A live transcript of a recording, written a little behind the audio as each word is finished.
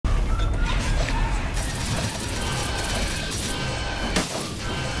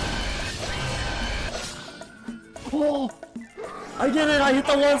Oh! I did it! I hit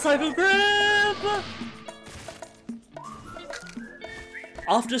the 1 cycle grip!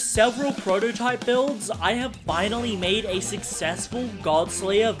 After several prototype builds, I have finally made a successful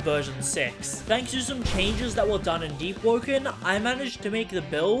Godslayer version 6. Thanks to some changes that were done in Deepwoken, I managed to make the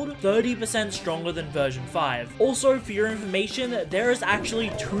build 30% stronger than version 5. Also, for your information, there is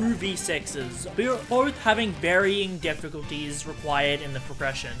actually 2 V6s, both having varying difficulties required in the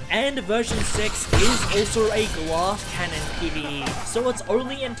progression. And version 6 is also a glass cannon PvE, so it's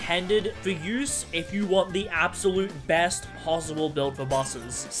only intended for use if you want the absolute best possible build for bosses,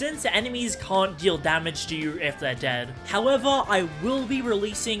 since enemies can't deal damage to you if they're dead. However, I will be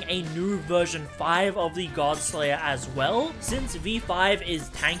releasing a new version 5 of the Godslayer as well, since V5 is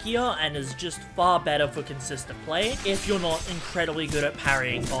tankier and is just far better for consistent play if you're not incredibly good at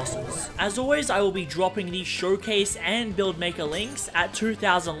parrying bosses. As always, I will be dropping the showcase and build maker links at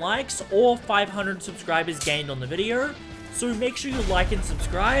 2,000 likes or 500 subscribers gained on the video. So make sure you like and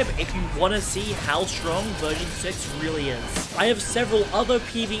subscribe if you want to see how strong version 6 really is. I have several other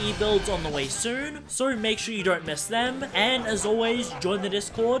PvE builds on the way soon, so make sure you don't miss them. And as always, join the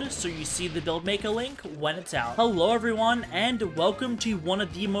Discord so you see the build maker link when it's out. Hello everyone, and welcome to one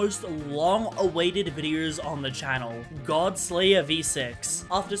of the most long-awaited videos on the channel, Godslayer V6.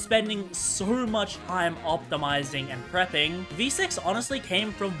 After spending so much time optimizing and prepping, V6 honestly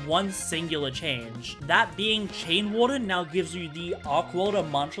came from one singular change, that being Chain Warden now gives you the Arc Welder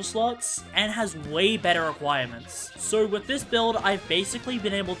mantra slots and has way better requirements. So with this build, I've basically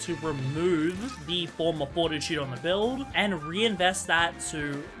been able to remove the form of Fortitude on the build and reinvest that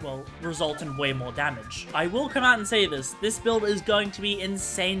to, well, result in way more damage. I will come out and say this build is going to be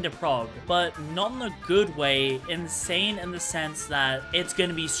insane to prog, but not in a good way. Insane in the sense that it's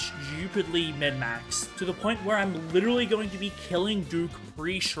going to be stupidly min-max, to the point where I'm literally going to be killing Duke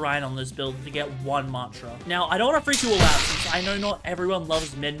pre-shrine on this build to get 1 mantra. Now, I don't want to freak you all out, since I know not everyone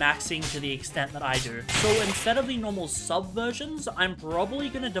loves min-maxing to the extent that I do. So instead of the normal sub-versions, I'm probably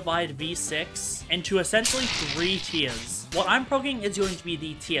going to divide V6 into essentially 3 tiers. What I'm progging is going to be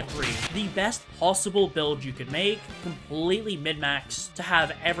the tier 3, the best possible build you could make, completely min-max to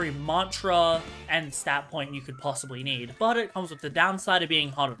have every mantra and stat point you could possibly need, but it comes with the downside of being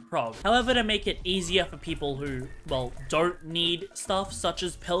harder to prog. However, to make it easier for people who, well, don't need stuff such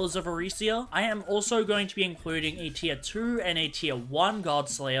as Pillars of Arisia, I am also going to be including a tier 2 and a tier 1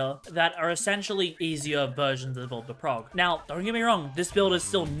 Godslayer that are essentially easier versions of the build to prog. Now, don't get me wrong, this build is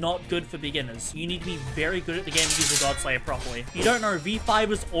still not good for beginners. You need to be very good at the game to use the Godslayer properly. You don't know, V5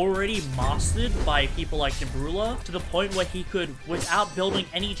 was already mastered by people like Nebrula to the point where he could, without building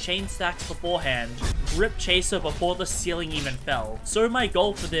any chain stacks beforehand, grip Chaser before the ceiling even fell. So my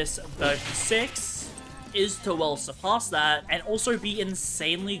goal for this version 6 is to, well, surpass that and also be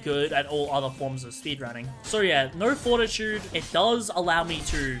insanely good at all other forms of speedrunning. So yeah, no Fortitude. It does allow me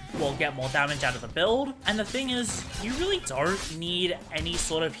to, well, get more damage out of the build. And the thing is, you really don't need any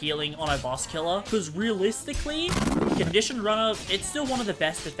sort of healing on a boss killer, because realistically, Conditioned Runner, it's still one of the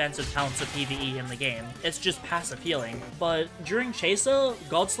best defensive talents of PvE in the game. It's just passive healing. But during Chaser,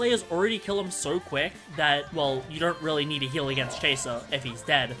 Godslayers already kill him so quick that, well, you don't really need to heal against Chaser if he's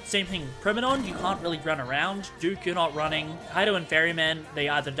dead. Same thing, Primadon, you can't really run around. Duke, you're not running. Kaido and Ferryman, they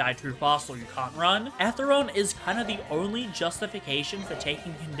either die too fast or you can't run. Atheron is kind of the only justification for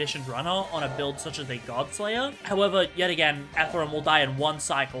taking Conditioned Runner on a build such as a Godslayer. However, yet again, Atheron will die in 1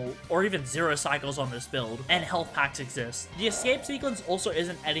 cycle, or even 0 cycles on this build, and health packs exist. The escape sequence also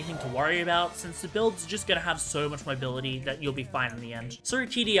isn't anything to worry about, since the build's just gonna have so much mobility that you'll be fine in the end. So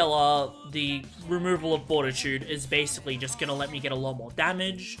TDLR, the removal of Fortitude is basically just gonna let me get a lot more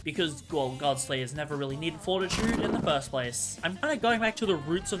damage, because, well, Godslayers never really needed Fortitude in the first place. I'm kind of going back to the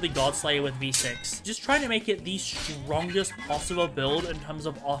roots of the Godslayer with V6, just trying to make it the strongest possible build in terms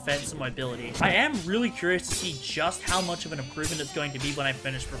of offense and mobility. I am really curious to see just how much of an improvement it's going to be when I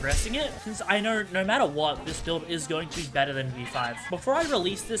finish progressing it, since I know no matter what, this build is going to be better than V5. Before I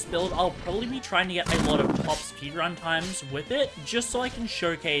release this build, I'll probably be trying to get a lot of top speedrun times with it, just so I can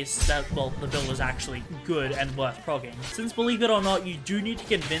showcase that, well, the build is actually good and worth progging. Since, believe it or not, you do need to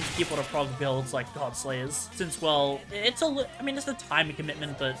convince people to prog builds like Godslayers, since, well, it's a time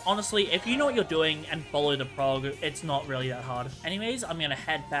commitment, but honestly, if you know what you're doing and follow the prog, it's not really that hard. Anyways, I'm gonna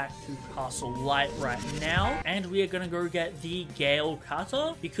head back to Castle Light right now, and we are gonna go get the Gale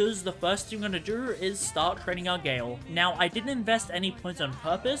Kata, because the first thing I'm gonna do is start training our Gale. Now, I didn't invest any points on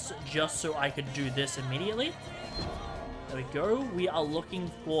purpose, just so I could do this immediately. There we go. We are looking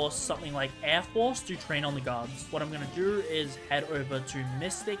for something like Air Force to train on the guards. What I'm going to do is head over to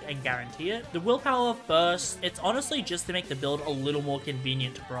Mystic and guarantee it. The willpower first, it's honestly just to make the build a little more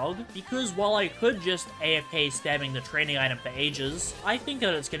convenient to prog, because while I could just AFK spamming the training item for ages, I think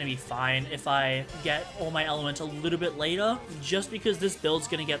that it's going to be fine if I get all my elements a little bit later, just because this build's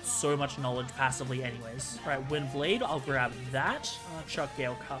going to get so much knowledge passively anyways. Alright, Windblade, I'll grab that. I'll chuck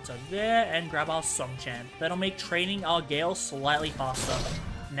Gale Cutter there and grab our Song Chant. That'll make training our Gale slightly faster.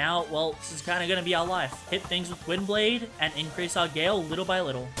 Now, well, this is kind of going to be our life. Hit things with Windblade and increase our Gale little by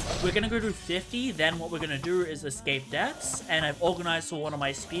little. We're going to go to 50, then what we're going to do is escape deaths, and I've organized for one of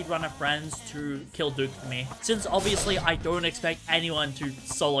my speedrunner friends to kill Duke for me. Since obviously I don't expect anyone to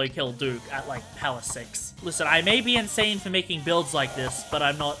solo kill Duke at like power 6. Listen, I may be insane for making builds like this, but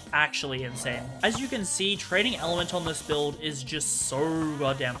I'm not actually insane. As you can see, training element on this build is just so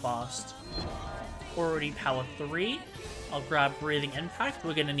goddamn fast. Already power 3. I'll grab Breathing Impact.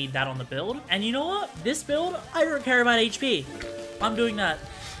 We're going to need that on the build. And you know what? This build, I don't care about HP. I'm doing that.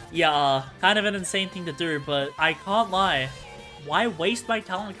 Yeah, kind of an insane thing to do, but I can't lie. Why waste my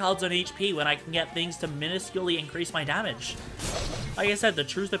talent cards on HP when I can get things to minusculely increase my damage? Like I said, the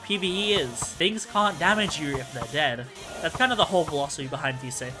truth of PvE is, things can't damage you if they're dead. That's kind of the whole philosophy behind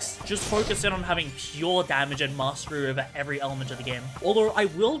V6. Just focus in on having pure damage and mastery over every element of the game. Although I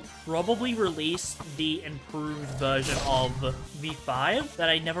will probably release the improved version of V5 that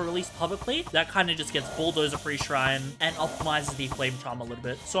I never released publicly. That kind of just gets Bulldozer Pre-Shrine and optimizes the Flame Charm a little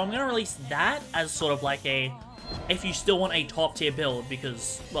bit. So I'm going to release that as sort of like a... if you still want a top tier build,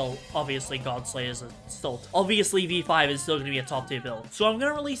 because, well, obviously Godslayers are still... obviously V5 is still going to be a top tier build. So I'm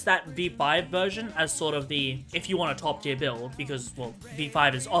going to release that V5 version as sort of the, if you want a top tier build, because, well,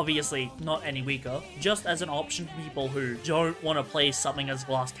 V5 is obviously not any weaker, just as an option for people who don't want to play something as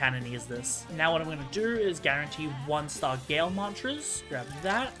glass cannon-y as this. Now what I'm going to do is guarantee 1-star Gale Mantras. Grab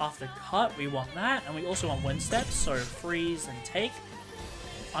that. After cut, we want that, and we also want Wind Steps, so freeze and take.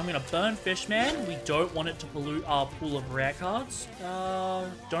 I'm gonna burn Fishman. We don't want it to pollute our pool of rare cards.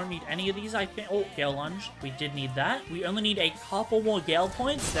 Don't need any of these, I think. Oh, Gale Lunge. We did need that. We only need a couple more Gale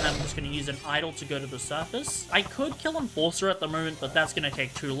points. Then I'm just gonna use an Idol to go to the surface. I could kill Enforcer at the moment, but that's gonna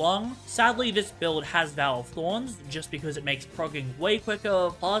take too long. Sadly, this build has Vow of Thorns, just because it makes progging way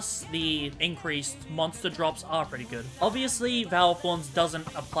quicker. Plus, the increased monster drops are pretty good. Obviously, Vow of Thorns doesn't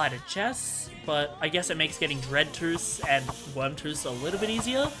apply to chests, but I guess it makes getting Dreadtooth and Wormtooth a little bit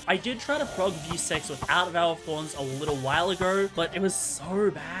easier. I did try to prog V6 without Vow of Thorns a little while ago, but it was so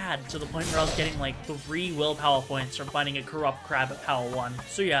bad to the point where I was getting like 3 willpower points from finding a Corrupt Crab at power 1.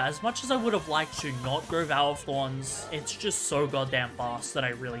 So yeah, as much as I would have liked to not go Vow of Thorns, it's just so goddamn fast that I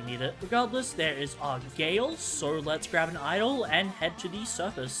really need it. Regardless, there is our Gale, so let's grab an Idol and head to the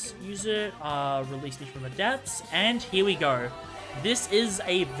surface. Use it, release me from the depths, and here we go. This is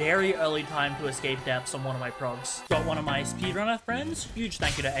a very early time to escape depths on one of my progs. Got one of my speedrunner friends. Huge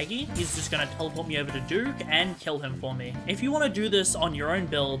thank you to Eggy. He's just gonna teleport me over to Duke and kill him for me. If you want to do this on your own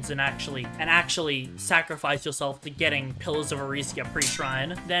builds and actually sacrifice yourself to getting Pillars of Arisia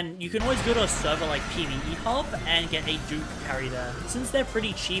pre-shrine, then you can always go to a server like PvE Hub and get a Duke carry there, since they're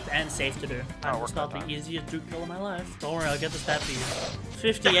pretty cheap and safe to do. I just got the easiest Duke kill of my life. Don't worry, I'll get this stat for you.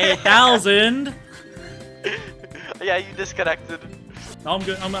 58,000! Yeah, you disconnected. No, I'm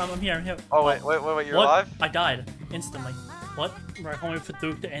good. I'm here. I'm here. Oh, wait, you're alive? I died. Instantly. What? Right, I'm waiting for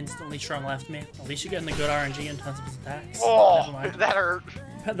Duke to instantly strong left me. At least you're getting the good RNG in terms of his attacks. Oh, that hurt.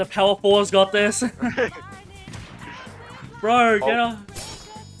 The Power 4's got this. Bro, get off.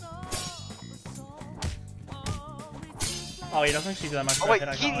 Oh, he doesn't actually do that much. Oh, wait,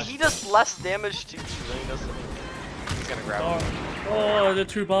 he does less damage to you than he does to me. He's gonna grab him. Oh, the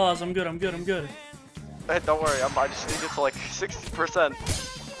 2 bars. I'm good. Hey, don't worry, I just need it to like 60%.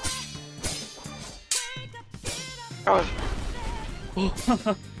 Oh.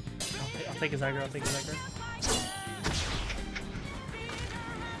 I'll take his aggro,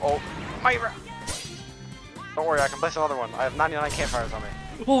 Oh, my... Don't worry, I can place another one. I have 99 campfires on me.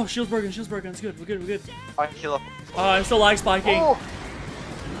 Oh, shield's broken, it's good, we're good. I can heal up. Oh, I'm still lag spiking. Oh.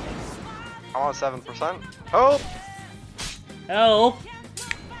 I'm on 7%. Oh! Help!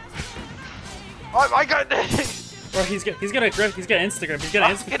 Oh my god! Bro, he's gonna drift, he's gonna Instagram, he's gonna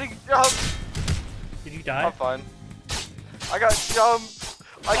I'm getting jumped! Did you die? I'm fine. I got jumped!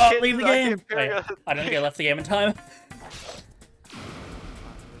 I can't leave the game! Wait, I don't think I left the game in time.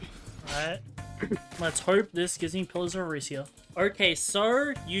 Alright. Let's hope this gives me Pillars of Arisia. Okay,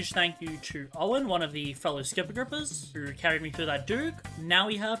 so huge thank you to Owen, one of the fellow skipper grippers, who carried me through that Duke. Now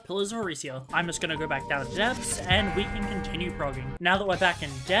we have Pillars of Arisia. I'm just gonna go back down to depths, and we can continue progging. Now that we're back in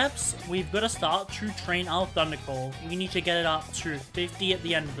depths, we've got to start to train our Thundercall. We need to get it up to 50 at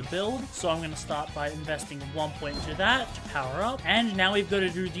the end of the build, so I'm gonna start by investing 1 point into that to power up. And now we've got to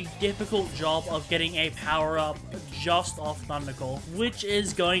do the difficult job of getting a power up just off Thundercall, which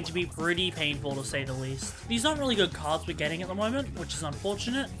is going to be pretty painful to say the least. These aren't really good cards we're getting at the moment, which is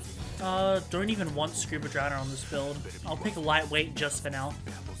unfortunate. Don't even want Scuba Drowner on this build. I'll pick Lightweight just for now.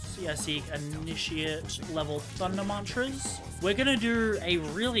 See, I seek Initiate level Thunder Mantras. We're gonna do a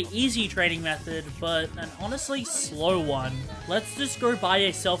really easy training method, but an honestly slow one. Let's just go buy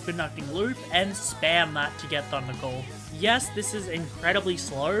a self-conducting loop and spam that to get Thundercall. Yes, this is incredibly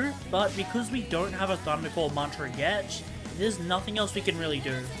slow, but because we don't have a Thundercall mantra yet, there's nothing else we can really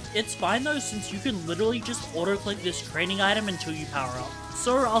do. It's fine though, since you can literally just auto-click this training item until you power up.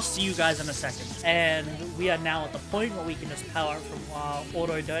 So I'll see you guys in a second. And we are now at the point where we can just power up from our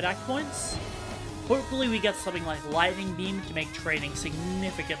auto Dodak points. Hopefully we get something like Lightning Beam to make training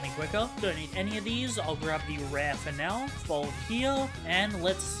significantly quicker. Don't need any of these. I'll grab the rare for now. Fold here. And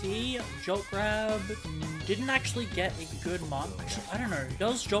let's see. Jolt Grab didn't actually get a good month. Actually, I don't know.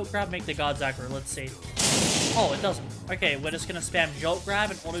 Does Jolt Grab make the guards aggro? Let's see. Oh, it doesn't. Okay, we're just gonna spam Jolt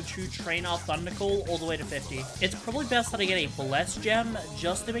Grab in order to train our Thundercall all the way to 50. It's probably best that I get a Bless Gem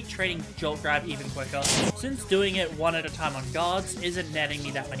just to make training Jolt Grab even quicker, since doing it one at a time on guards isn't netting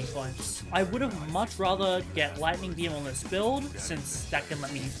me that many points. I would have much rather get Lightning Beam on this build, since that can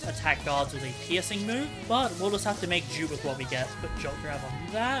let me attack guards with a piercing move, but we'll just have to make do with what we get. Put Jolt Grab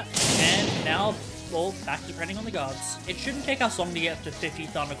on that, and now well, back to training on the guards. It shouldn't take us long to get to 50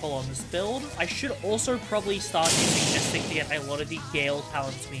 Thundercall on this build. I should also probably start using Mystic to get a lot of the Gale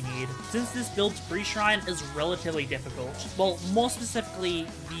talents we need, since this build's pre-shrine is relatively difficult. Well, more specifically,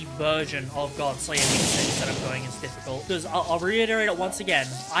 the version of Godslayer V6 that I'm going is difficult, because I'll reiterate it once again,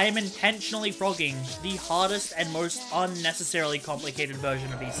 I am intentionally progging the hardest and most unnecessarily complicated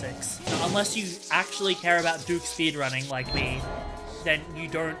version of V6. Unless you actually care about Duke speedrunning like me, then you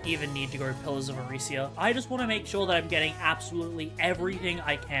don't even need to go Pillars of Arisia. I just want to make sure that I'm getting absolutely everything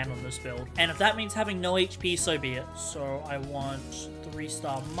I can on this build. And if that means having no HP, so be it. So I want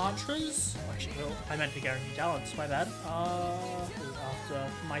 3-star mantras. Actually, no, I meant to guarantee talents, my bad. After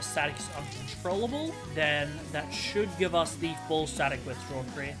my static is uncontrollable, then that should give us the full static withdrawal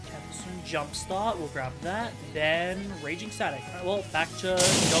tree. 10% jump start, we'll grab that. Then Raging Static. Alright, well, back to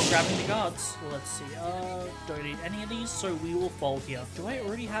grabbing the guards. Well, let's see, don't need any of these, so we will fold here. Do I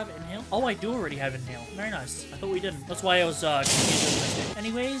already have Inhale? Oh, I do already have Inhale. Very nice. I thought we didn't. That's why I was confused with it.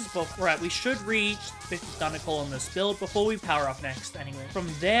 Anyways, right, we should reach 50 Thundercall on this build before we power up next anyway. From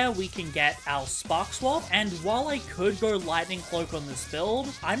there, we can get our Spark Swap, and while I could go Lightning Cloak on this build,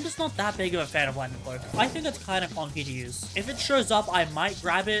 I'm just not that big of a fan of Lightning Cloak. I think it's kind of clunky to use. If it shows up, I might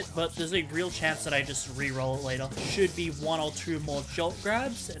grab it, but there's a real chance that I just re-roll it later. Should be 1 or 2 more Jolt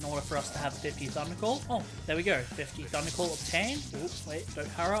Grabs in order for us to have 50 Thundercall. Oh, there we go. 50 Thundercall obtained. Oops, wait,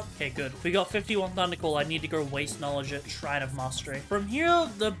 don't power up. Okay, good. We got 51 Thundercall. I need to go Waste Knowledge at Shrine of Mastery. From here,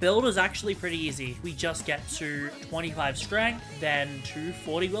 the build is actually pretty easy. We just get to 25 Strength, then to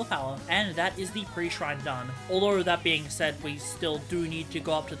 40 Willpower, and that is the pre-shrine done. Although that being said, we still do need to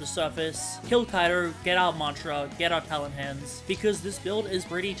go up to the surface, kill Kaido, get our mantra, get our talent hands, because this build is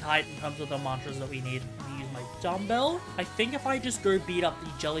pretty tight in terms of the mantras that we need. I'm gonna use my dumbbell. I think if I just go beat up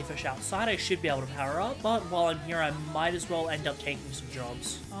the jellyfish outside, I should be able to power up, but while I'm here, I might as well end up taking some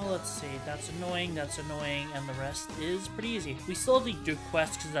jobs. Oh, let's see, that's annoying, and the rest is pretty easy. We still have the Duke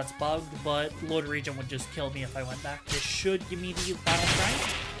quest because that's bugged, but Lord Regent would just kill me if I went back. This should give me the final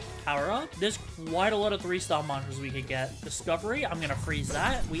strength. Power up. There's quite a lot of 3-star mantras we could get. Discovery, I'm gonna freeze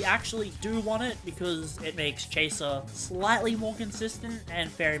that. We actually do want it because it makes Chaser slightly more consistent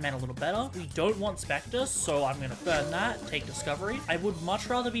and Ferryman a little better. We don't want Spectre, so I'm gonna burn that, take Discovery. I would much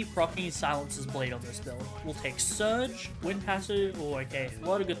rather be proccing Silence's Blade on this build. We'll take Surge, Wind Passage. Oh, okay, a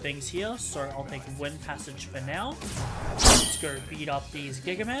lot of good things here, so I'll take Wind Passage for now. Let's go beat up these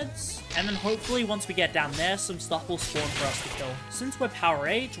Gigameds, and then hopefully once we get down there, some stuff will spawn for us to kill. Since we're Power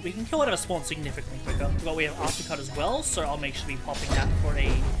 8, we can kill whatever spawns significantly quicker. But we have Aftercut as well, so I'll make sure to be popping that for a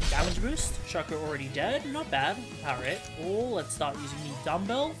damage boost. Shako already dead, not bad. Power 8. Oh, let's start using the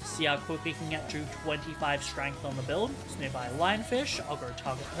dumbbell. See how quick we can get to 25 strength on the build. It's nearby Lionfish. I'll go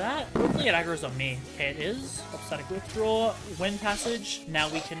target that. Hopefully it aggro's on me. Okay, it is. Static Withdraw, Wind Passage. Now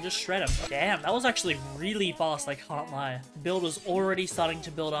we can just shred him. Damn, that was actually really fast, I can't lie. Build was already starting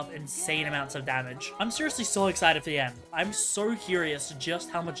to build up insane amounts of damage. I'm seriously so excited for the end. I'm so curious just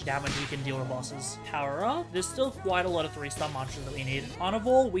how much much damage we can deal to bosses. Power up. There's still quite a lot of 3-star monsters that we need.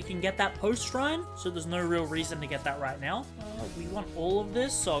 Carnivore, we can get that post-shrine, so there's no real reason to get that right now. We want all of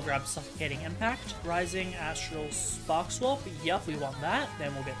this, so I'll grab Suffocating Impact. Rising Astral Spark Swap. Yep, we want that.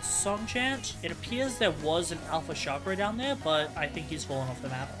 Then we'll get Song Chant. It appears there was an Alpha Chakra down there, but I think he's fallen off the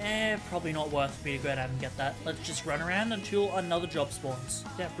map. Probably not worth me to go down and get that. Let's just run around until another job spawns.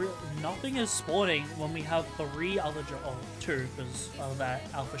 Yeah, nothing is spawning when we have 3 other jobs. Oh, 2, because of that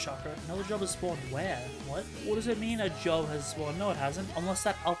Alpha Chakra. Another job has spawned where? What? What does it mean a job has spawned? No, it hasn't. Unless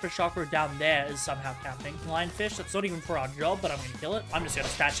that Alpha Chakra down there is somehow counting. Lionfish, that's not even for our job, but I'm gonna kill it. I'm just gonna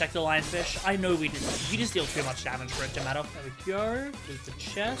stat check the Lionfish. I know we just deal too much damage for it to matter. There we go. There's the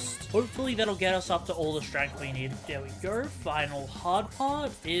chest. Hopefully that'll get us up to all the strength we need. There we go. Final hard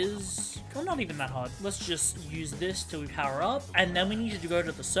part is... well, not even that hard. Let's just use this till we power up, and then we need to go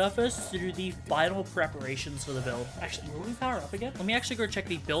to the surface to do the final preparations for the build. Actually, will we power up again? Let me actually go check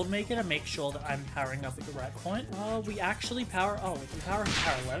the build maker to make sure that I'm powering up at the right point. We actually power... oh, we power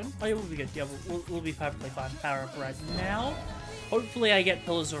 11? Oh yeah, we'll be good. Yeah, we'll be perfectly fine. Power up right now. Hopefully I get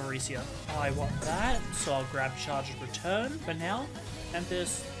Pillars of Arisia. I want that, so I'll grab Charged Return for now. And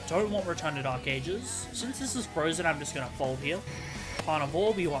this, don't want Return to Dark Ages. Since this is frozen, I'm just gonna fold here.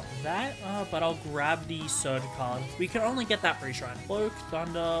 Carnivore, we want that, but I'll grab the Surge card. We can only get that pre-shrine. Cloak,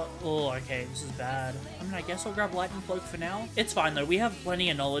 Thunder, oh, okay, this is bad. I mean, I guess I'll grab Lightning Cloak for now. It's fine though, we have plenty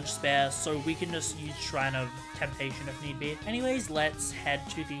of knowledge spare, so we can just use Shrine of Temptation if need be. Anyways, let's head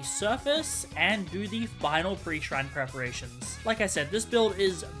to the surface and do the final pre-shrine preparations. Like I said, this build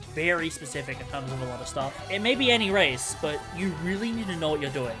is very specific in terms of a lot of stuff. It may be any race, but you really need to know what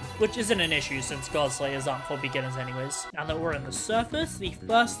you're doing, which isn't an issue since Godslayers aren't for beginners anyways. Now that we're in the surface, the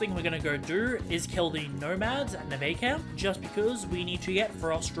first thing we're gonna go do is kill the Nomads at Neve Camp, just because we need to get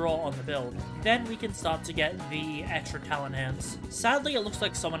Frost Draw on the build. Then we can start to get the extra talent hands. Sadly, it looks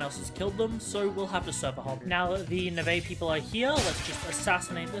like someone else has killed them, so we'll have to server hop. Now that the Neve people are here, let's just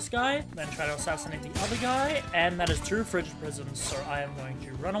assassinate this guy, then try to assassinate the other guy, and that is 2 Frigid Prisms, so I am going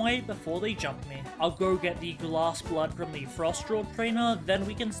to run away before they jump me. I'll go get the Glass Blood from the Frost Draw trainer, then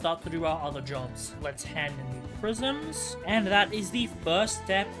we can start to do our other jobs. Let's hand in the prisms, and that is the first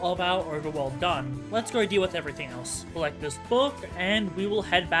step of our overworld done. Let's go deal with everything else. Collect this book, and we will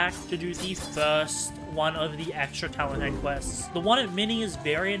head back to do the first one of the extra talent hand quests. The one at Mini is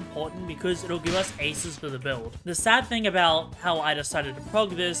very important because it'll give us aces for the build. The sad thing about how I decided to prog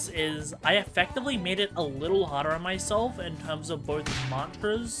this is I effectively made it a little harder on myself in terms of both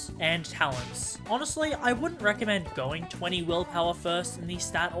mantras and talents. Honestly, I wouldn't recommend going 20 willpower first in the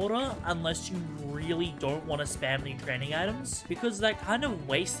stat order unless you really don't want to spam the training items, because that kind of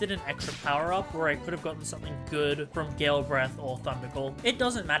wasted an extra power up where I could have gotten something good from Gale Breath or Thundercall. It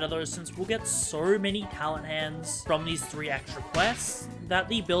doesn't matter though, since we'll get so many talent hands from these 3 extra quests that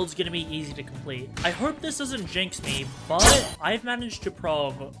the build's gonna be easy to complete. I hope this doesn't jinx me, but I've managed to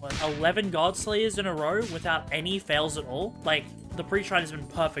prog 11 Godslayers in a row without any fails at all. Like, the pre-shrine has been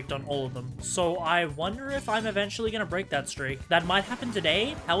perfect on all of them, so I wonder if I'm eventually gonna break that streak. That might happen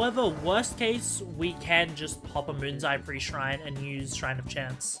today. However, worst case, we can just pop a Moon's Eye pre-shrine and use Shrine of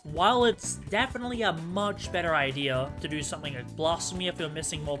Chance. While it's definitely a much better idea to do something like Blasphemy if you're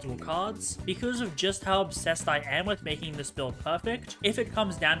missing multiple cards, because of just how obsessed I am with making this build perfect, if it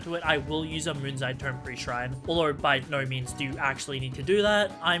comes down to it, I will use a Moon's Eye Tome pre-shrine. Although by no means do you actually need to do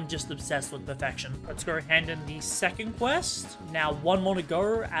that, I'm just obsessed with perfection. Let's go hand in the second quest. Now, 1 more to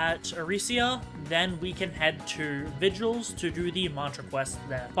go at Arisia, then we can head to Vigils to do the mantra quest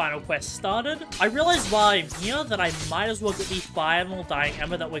there. Final quest started. I realized while I'm here that I might as well get the final Dying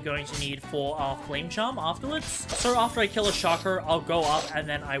Ember that we're going to need for our Flame Charm afterwards. So after I kill a Chakra, I'll go up and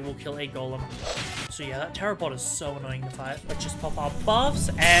then I will kill a Golem. So yeah, that Terrapod is so annoying to fight. Let's just pop our buffs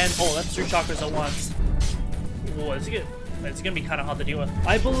and... oh, that's 2 Chakras at once. Oh, it's good. It's gonna be kind of hard to deal with.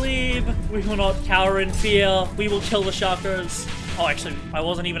 I believe we will not cower in fear. We will kill the Chakras. Oh, actually, I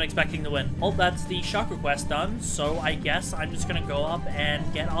wasn't even expecting to win. Well, that's the Chakra quest done, so I guess I'm just gonna go up and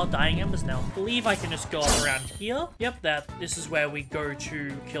get our Dying Embers now. I believe I can just go up around here. Yep, this is where we go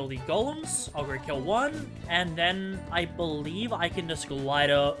to kill the Golems. I'll go kill 1, and then I believe I can just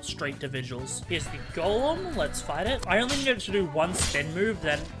glider straight to Vigils. Here's the Golem. Let's fight it. I only need to do 1 spin move,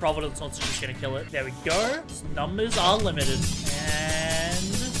 then Providence also just gonna kill it. There we go. Numbers are limited. And...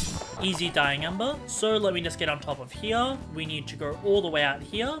 easy dying ember. So let me just get on top of here. We need to go all the way out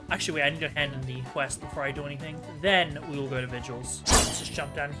here. Actually, wait, I need to hand in the quest before I do anything. Then we will go to vigils. Let's just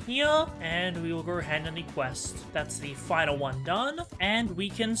jump down here and we will go hand in the quest. That's the final one done. And we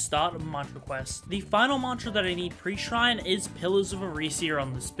can start a mantra quest. The final mantra that I need pre-shrine is Pillars of Arisia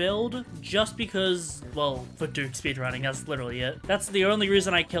on this build. Just because, well, for Duke speedrunning, that's literally it. That's the only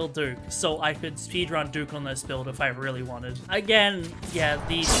reason I killed Duke. So I could speedrun Duke on this build if I really wanted. Again, yeah,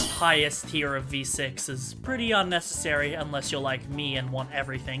 the highest tier of V6 is pretty unnecessary unless you're like me and want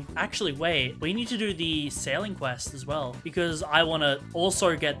everything. Actually, wait, we need to do the sailing quest as well because I want to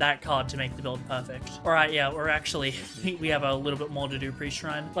also get that card to make the build perfect. All right, yeah, we're actually, we have a little bit more to do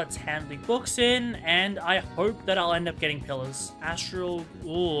pre-shrine. Let's hand the books in and I hope that I'll end up getting pillars. Astral,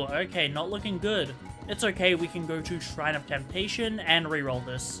 ooh, okay, not looking good. It's okay, we can go to Shrine of Temptation and reroll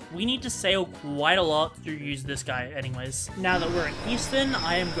this. We need to sail quite a lot to use this guy anyways. Now that we're in Eastern,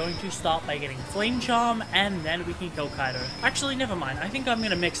 I am going to start by getting Flame Charm, and then we can kill Kaido. Actually, never mind. I think I'm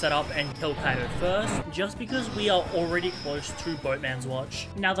going to mix that up and kill Kaido first, just because we are already close to Boatman's Watch.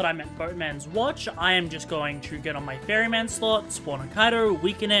 Now that I'm at Boatman's Watch, I am just going to get on my Ferryman slot, spawn a Kaido,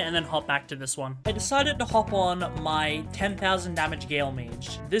 weaken it, and then hop back to this one. I decided to hop on my 10,000 damage Gale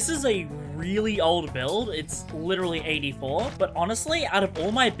Mage. This is a really old build. It's literally 84, but honestly, out of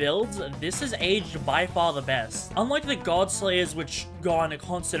all my builds, this has aged by far the best. Unlike the God Slayers, which go on a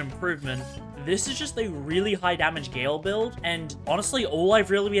constant improvement, this is just a really high damage Gale build, and honestly, all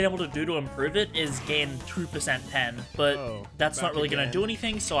I've really been able to do to improve it is gain 2% pen, but that's not really going to do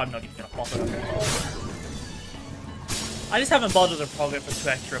anything, so I'm not even going to pop it. I just haven't bothered to prog it for 2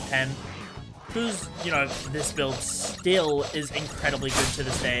 extra pen, because, you know, this build still is incredibly good to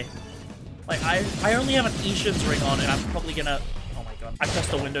this day. Like, I only have an Ishan's ring on, and I'm probably gonna... Oh my god. I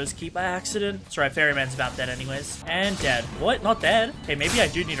pressed the Windows key by accident. Sorry, Ferryman's about dead anyways. And dead. What? Not dead? Okay, maybe I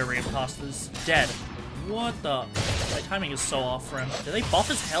do need to recast this. Dead. What the... My timing is so off for him. Did they buff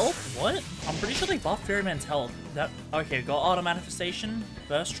his health? What? I'm pretty sure they buffed Ferryman's health. That... Okay, got Auto Manifestation.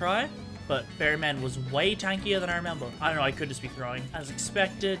 First try. But Ferryman was way tankier than I remember. I don't know, I could just be throwing. As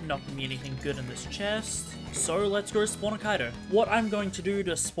expected, not gonna be anything good in this chest. So let's go spawn a Kaido. What I'm going to do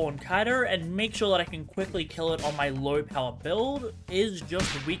to spawn Kaido and make sure that I can quickly kill it on my low power build is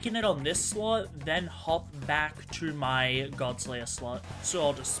just weaken it on this slot, then hop back to my Godslayer slot. So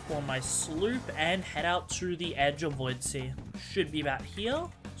I'll just spawn my sloop and head out to the edge of Void Sea. Should be about here.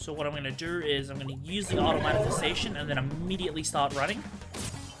 So what I'm gonna do is I'm gonna use the auto manifestation and then immediately start running.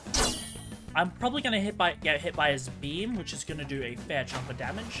 I'm probably going to get hit by his beam, which is going to do a fair chunk of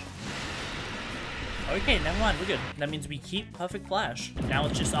damage. Okay, never mind, we're good. That means we keep Perfect Flash. Now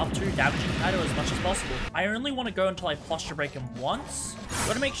it's just up to damaging Kaido as much as possible. I only want to go until I posture break him once. I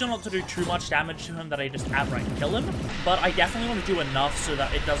want to make sure not to do too much damage to him that I just outright kill him. But I definitely want to do enough so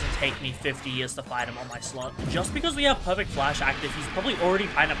that it doesn't take me 50 years to fight him on my slot. Just because we have Perfect Flash active, he's probably already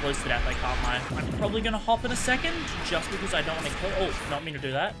kind of close to death, I can't lie. I'm probably going to hop in a second, just because I don't want to kill... Oh, not mean to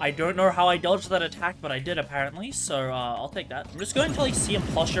do that. I don't know how I dodged that attack, but I did apparently, so I'll take that. I'm just going until I see him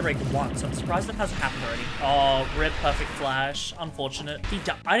posture break once. I'm surprised it hasn't happened already. Oh, rip Perfect Flash. Unfortunate.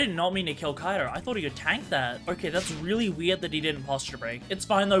 I did not mean to kill Kaido. I thought he would tank that. Okay, that's really weird that he didn't posture break. It's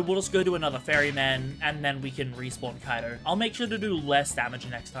fine though. We'll just go to another Ferryman and then we can respawn Kaido. I'll make sure to do less damage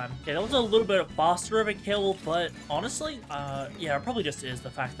next time. Okay, that was a little bit faster of a kill, but honestly, yeah, it probably just is the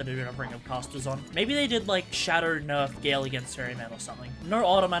fact that I didn't bring up casters on. Maybe they did like Shadow nerf Gale against Ferryman or something. No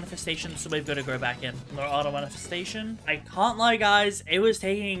auto manifestation, so we've got to go back in. No auto manifestation. I can't lie, guys. It was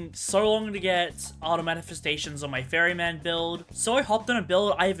taking so long to get auto manifestations on my Ferryman build, so I hopped on a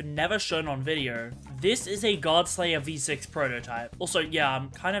build I've never shown on video. This is a Godslayer V6 prototype. Also, yeah, I'm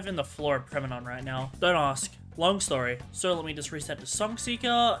kind of in the floor of Premanon right now. Don't ask. Long story. So let me just reset to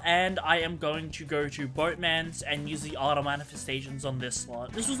Songseeker, and I am going to go to Boatman's and use the auto manifestations on this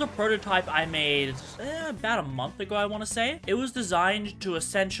slot. This was a prototype I made about a month ago, I want to say. It was designed to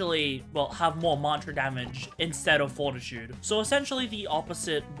essentially, well, have more mantra damage instead of fortitude. So essentially the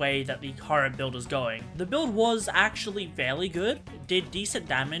opposite way that the current build is going. The build was actually fairly good, did decent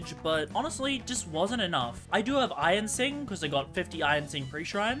damage, but honestly just wasn't enough. I do have Iron Sing because I got 50 Iron Sing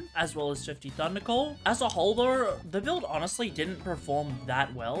pre-shrine, as well as 50 Thunder Call. As a whole though, the build honestly didn't perform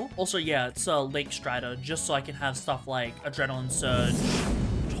that well. Also, yeah, it's a Lake Strider, just so I can have stuff like Adrenaline Surge,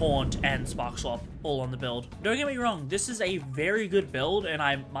 Taunt and Spark Swap all on the build. Don't get me wrong, this is a very good build, and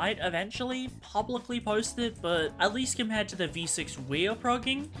I might eventually publicly post it, but at least compared to the V6 we are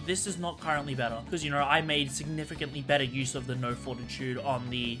progging, this is not currently better. Because, you know, I made significantly better use of the no fortitude on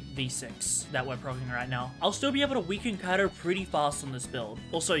the V6 that we're progging right now. I'll still be able to weaken Kaido pretty fast on this build.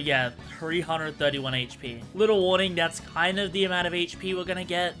 Also, yeah, 331 HP. Little warning, that's kind of the amount of HP we're gonna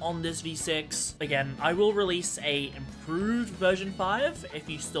get on this V6. Again, I will release a improved version 5 if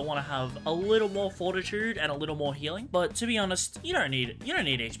you still want to have a little more fortitude and a little more healing. But to be honest, you don't need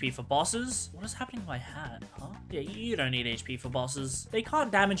HP for bosses. What is happening to my hat, huh? Yeah, you don't need HP for bosses. They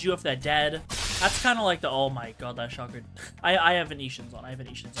can't damage you if they're dead. That's kind of like the, oh my god, that shotgun. I have Venetians on.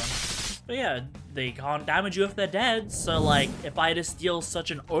 But yeah, they can't damage you if they're dead, so like, if I just deal such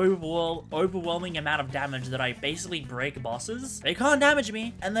an overwhelming amount of damage that I basically break bosses, they can't damage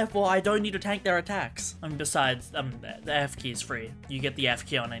me, and therefore I don't need to tank their attacks. And besides, the F key is free. You get the F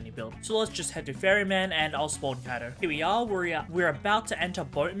key on any build. So let's just head to Ferryman, and I'll spawn Kaido. Here we are, we're about to enter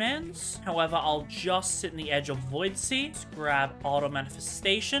Boatman's. However, I'll just sit in the edge of Void Sea, let's grab Auto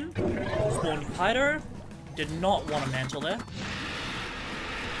Manifestation, spawn Kaido. Did not want a mantle there.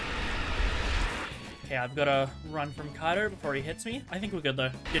 Okay, I've got to run from Kaido before he hits me. I think we're good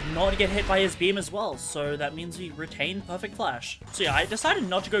though. Did not get hit by his beam as well, so that means we retain Perfect Flash. So yeah, I decided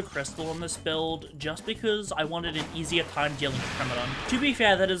not to go Crystal on this build just because I wanted an easier time dealing with Premodon. To be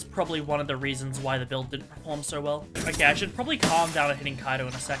fair, that is probably one of the reasons why the build didn't perform so well. Okay, I should probably calm down at hitting Kaido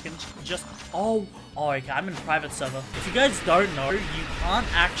in a second. Just, oh, okay, I'm in private server. If you guys don't know, you can't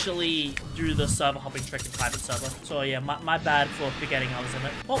actually do the server hopping trick in private server. So yeah, my bad for forgetting I was in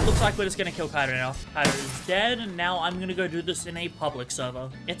it. Well, looks like we're just gonna kill Kaido now. Kaido is dead, and now I'm gonna go do this in a public server.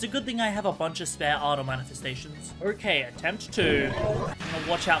 It's a good thing I have a bunch of spare auto manifestations. Okay, attempt 2. I'm gonna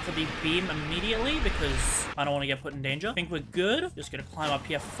watch out for the beam immediately because I don't want to get put in danger. I think we're good. Just gonna climb up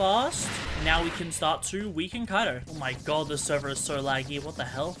here fast. Now we can start to weaken Kaido. Oh my god, this server is so laggy. What the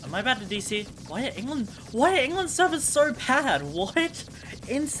hell? Am I about to DC? Why are England servers so bad? What?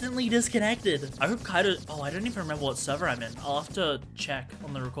 Instantly disconnected. I hope Kaido, oh, I don't even remember what server I'm in. I'll have to check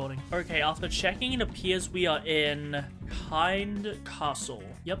on the recording. Okay, after checking, it appears we are in Kind Castle.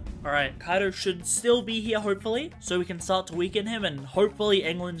 Yep. All right, Kaido should still be here, hopefully, so we can start to weaken him, and hopefully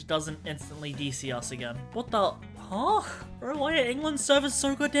England doesn't instantly DC us again. What the? Huh? Bro, why are England servers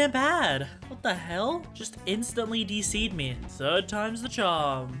so goddamn bad? What the hell? Just instantly DC'd me. 3rd time's the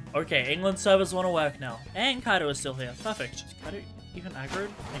charm. Okay, England servers want to work now. And Kaido is still here. Perfect. Is Kaido even aggroed?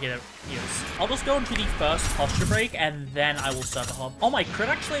 Okay, there he is. I'll just go into the first posture break, and then I will server hop. Oh, my crit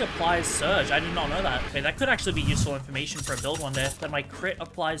actually applies Surge. I did not know that. Okay, that could actually be useful information for a build one day, that my crit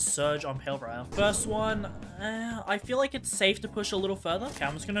applies Surge on Palebriar. First one, I feel like it's safe to push a little further. Okay,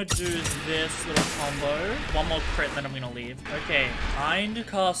 I'm just gonna do this little combo. One more crit, then I'm gonna leave. Okay, Kind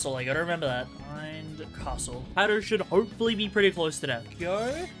Castle. I gotta remember that. Kind Castle. Kaido should hopefully be pretty close to death.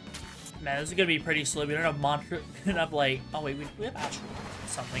 Go. Man, this is gonna be pretty slow. We don't have mantra. We don't have like. Oh wait, we have astral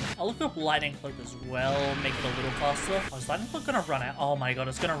something. I'll look up lightning cloak as well. Make it a little faster. Oh, is lightning cloak gonna run out? Oh my god,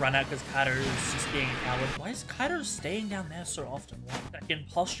 it's gonna run out because Kaido is just being a coward. Why is Kaido staying down there so often? Second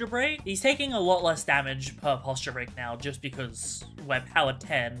posture break. He's taking a lot less damage per posture break now, just because we're power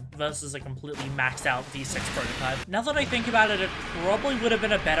 10 versus a completely maxed out V6 prototype. Now that I think about it, it probably would have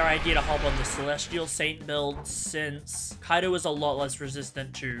been a better idea to hop on the Celestial Saint build since Kaido is a lot less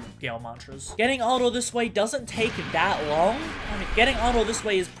resistant to Gale mantras. Getting auto this way doesn't take that long. I mean, getting auto this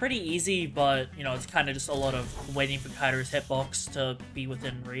way is pretty easy, but you know, it's kind of just a lot of waiting for Kaido's hitbox to be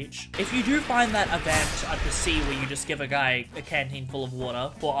within reach. If you do find that event at the sea where you just give a guy a canteen full of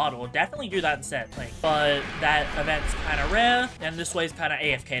water for auto, definitely do that instead. But that event's kind of rare, and this way is kind of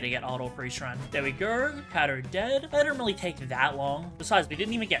AFK to get auto pre-shrine. There we go. Kaido dead. That didn't really take that long. Besides, we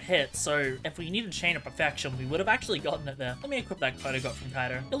didn't even get hit, so if we needed Chain of Perfection, we would have actually gotten it there. Let me equip that Kaido got from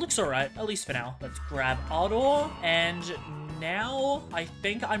Kaido. It looks alright, at least for now. Let's grab auto, and now I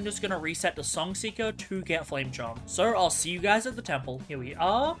think I'm just gonna reset the Song Seeker to get Flame Charm. So I'll see you guys at the temple. Here we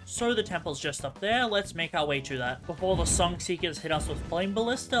are. So the temple's just up there. Let's make our way to that. Before the Song Seekers hit us with Flame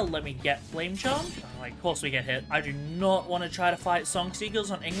Ballista, let me get Flame Charm. Of course we get hit. I do not want to try to fight Song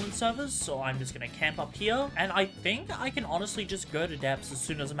Seekers on England servers, so I'm just gonna camp up here. And I think I can honestly just go to depths as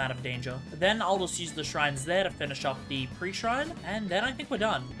soon as I'm out of danger. Then I'll just use the shrines there to finish up the pre-shrine, and then I think we're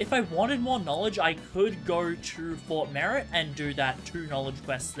done. If I wanted more knowledge, I could go to Fort Merit and do that 2 knowledge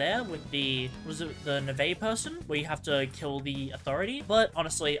quests there with the, was it the Neve person, where you have to kill the authority. But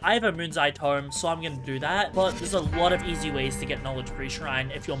honestly, I have a Moon's Eye Tome, so I'm gonna do that. But there's a lot of easy ways to get knowledge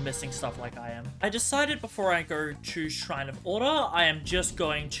pre-shrine if you're missing stuff like I am. I just decided before I go to Shrine of Order, I am just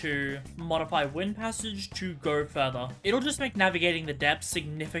going to modify Wind Passage to go further. It'll just make navigating the depths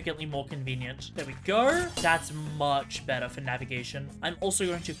significantly more convenient. There we go. That's much better for navigation. I'm also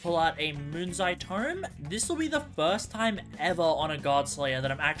going to pull out a Moonzai Tome. This will be the first time ever on a God Slayer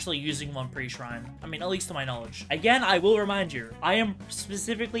that I'm actually using one pre-shrine. I mean, at least to my knowledge. Again, I will remind you, I am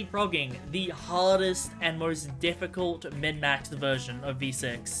specifically progging the hardest and most difficult min-maxed version of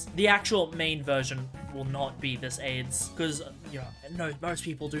V6. The actual main version will not be this AIDS, because, you know, no, most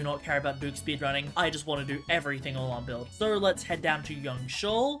people do not care about Duke speedrunning. I just want to do everything all on build. So let's head down to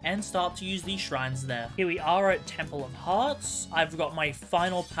Yongshul and start to use these shrines there. Here we are at Temple of Hearts. I've got my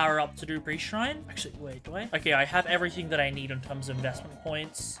final power up to do pre-shrine. Actually, wait, do I? Okay, I have everything that I need in terms of investment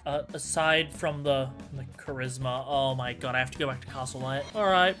points, aside from the charisma. Oh my god, I have to go back to Castle Light.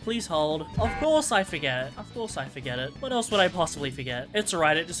 Alright, please hold. Of course I forget. Of course I forget it. What else would I possibly forget? It's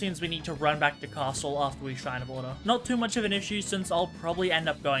alright, it just means we need to run back to Castle after we Shrine of Order. Not too much of an issue since I'll probably end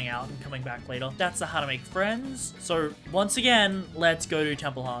up going out and coming back later. That's the how to make friends. So once again, let's go to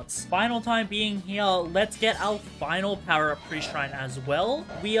Temple Hearts. Final time being here, let's get our final power up pre-shrine as well.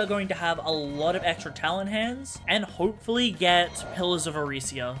 We are going to have a lot of extra talent hands and hopefully get Pillars of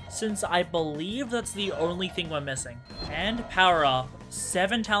Arisia, since I believe that's the only thing we're missing. And power up.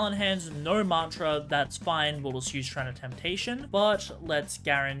 7 talent hands, no mantra, that's fine, we'll just use Shrine of Temptation, but let's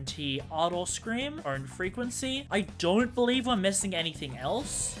guarantee Ardor Scream, earned frequency. I don't believe we're missing anything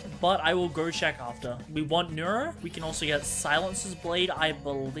else, but I will go check after. We want Neuro, we can also get Silence's Blade, I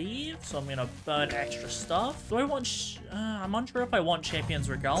believe, so I'm gonna burn extra stuff. Do I want, I'm unsure if I want Champion's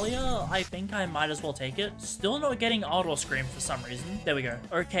Regalia. I think I might as well take it. Still not getting Ardor Scream for some reason. There we go.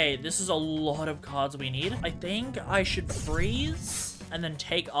 Okay, this is a lot of cards we need. I think I should freeze and then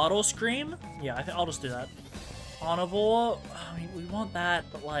take Ardor Scream. Yeah, I think I'll just do that. Carnivore, I mean, we want that,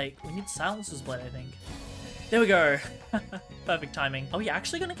 but like, we need Silence's Blade, I think. There we go. Perfect timing. Are we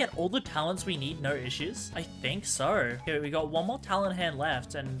actually gonna get all the talents we need, no issues? I think so. Okay, we got one more talent hand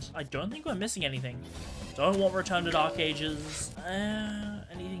left, and I don't think we're missing anything. Don't want Return to Dark Ages.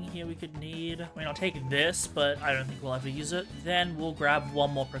 Anything here we could need? I mean, I'll take this, but I don't think we'll ever use it. Then we'll grab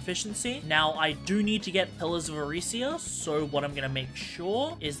one more proficiency. Now, I do need to get Pillars of Arisia, so what I'm gonna make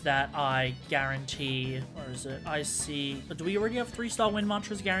sure is that I guarantee... Where is it? I see... Do we already have 3-star wind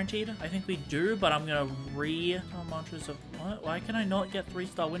mantras guaranteed? I think we do, but I'm gonna mantras of... What? Why can I not get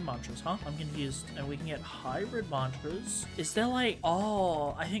 3-star wind mantras, huh? I'm confused. And we can get hybrid mantras. Is there like...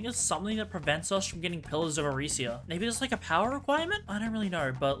 Oh, I think it's something that prevents us from getting Pillars of Arisia. Maybe it's like a power requirement? I don't really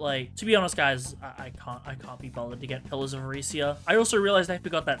know, but like, to be honest, guys, I can't be bothered to get Pillars of Arisia. I also realized I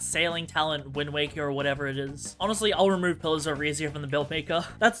forgot that sailing talent, Wind Waker, or whatever it is. Honestly, I'll remove Pillars of Arisia from the build maker.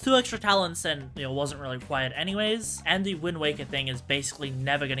 That's 2 extra talents and, you know, wasn't really required anyways. And the Wind Waker thing is basically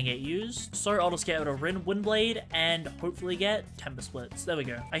never gonna get used. So I'll just get rid of Windblade and hopefully get Temper Splits. There we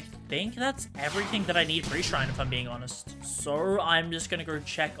go. I think that's everything that I need pre-shrine, if I'm being honest. So I'm just gonna go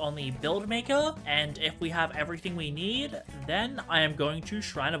check on the build maker, and if we have everything we need, then I am going to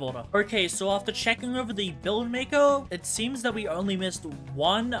Shrine of Order. Okay, so after checking over the build maker, it seems that we only missed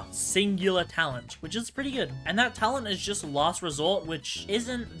 1 singular talent, which is pretty good. And that talent is just Last Resort, which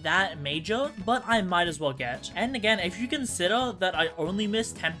isn't that major, but I might as well get. And again, if you consider that I only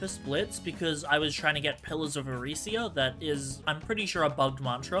missed Temper Splits because I was trying to get Pillars of Arisia, that is, I'm pretty sure, a bugged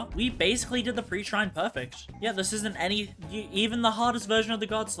mantra, we basically did the pre-shrine perfect. Yeah, this isn't even the hardest version of the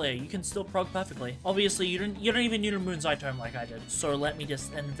God Slayer, you can still prog perfectly. Obviously, you don't even need a Moonzai Tome like I did. So let me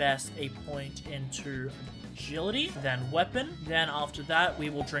just invest a point into agility, then weapon. Then after that, we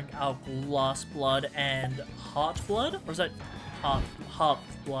will drink our Glass Blood and Heart Blood. Or is that Heart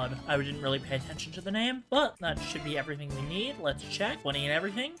Blood? I didn't really pay attention to the name, but that should be everything we need. Let's check 20 and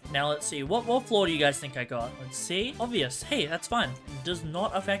everything. Now let's see, what floor do you guys think I got? Let's see. Obvious. Hey, that's fine. Does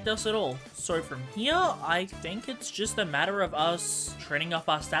not affect us at all. So from here, I think it's just a matter of us training up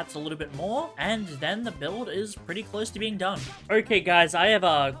our stats a little bit more, and then the build is pretty close to being done. Okay guys, I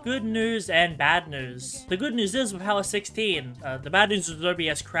have good news and bad news. The good news is with Power 16, the bad news is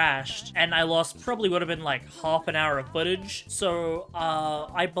OBS crashed, and I lost probably would have been like half an hour of footage. So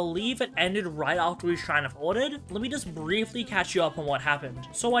I believe it ended right after we Shrine of Ordered. Let me just briefly catch you up on what happened.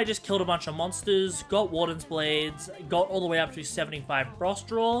 So I just killed a bunch of monsters, got Warden's Blades, got all the way up to 75 Frost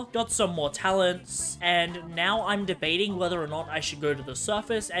Draw, got some more talents, and now I'm debating whether or not I should go to the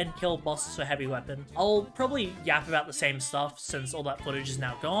surface and kill bosses for heavy weapon. I'll probably yap about the same stuff since all that footage is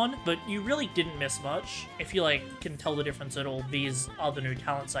now gone, but you really didn't miss much. If you like can tell the difference at all, these are the new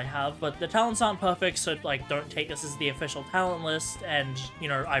talents I have, but the talents aren't perfect, so like don't take this as the official talent pointless, and, you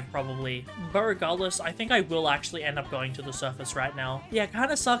know, but regardless, I think I will actually end up going to the surface right now. Yeah,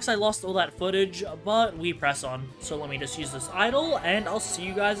 kinda sucks I lost all that footage, but we press on. So let me just use this idol, and I'll see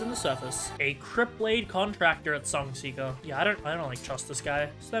you guys in the surface. A Cryptblade contractor at Songseeker. Yeah, I don't like trust this guy.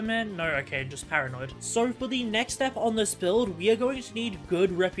 Is that man? No, okay, just paranoid. So for the next step on this build, we are going to need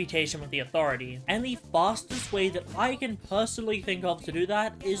good reputation with the authority. And the fastest way that I can personally think of to do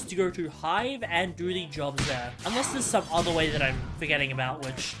that is to go to Hive and do the jobs there. Unless there's some other way that I'm forgetting about,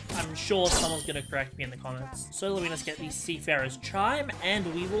 which I'm sure someone's gonna correct me in the comments. So let me just get the Seafarer's Chime,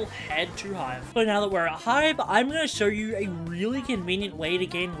 and we will head to Hive. So now that we're at Hive, I'm gonna show you a really convenient way to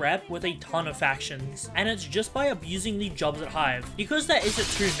gain rep with a ton of factions. And it's just by abusing the jobs at Hive. Because there isn't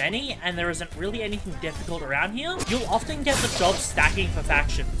too many, and there isn't really anything difficult around here, you'll often get the jobs stacking for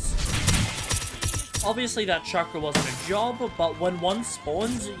factions. Obviously that chakra wasn't a job, but when one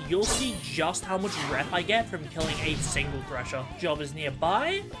spawns, you'll see just how much rep I get from killing a single Thresher. Job is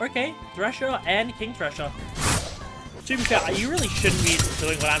nearby. Okay, Thresher and King Thresher. To be fair, you really shouldn't be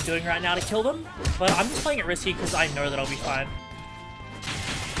doing what I'm doing right now to kill them, but I'm just playing it risky because I know that I'll be fine.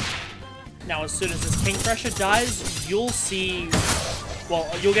 Now, as soon as this King Thresher dies, you'll see... Well,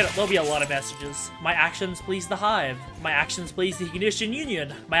 there'll be a lot of messages. My actions please the Hive. My actions please the Ignition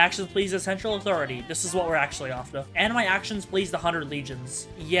Union. My actions please the Central Authority. This is what we're actually after. And my actions please the 100 Legions.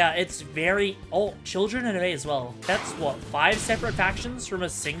 Yeah, it's very... Oh, Children in A as well. That's, what, 5 separate factions from a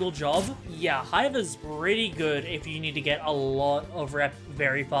single job? Yeah, Hive is pretty good if you need to get a lot of rep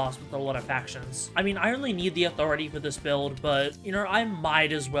very fast with a lot of factions. I mean, I only need the Authority for this build, but, you know, I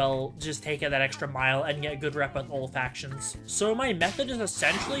might as well just take it that extra mile and get good rep with all factions. So my method is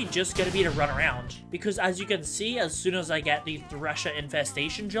essentially just going to be to run around, because as you can see, as soon as I get the Thresher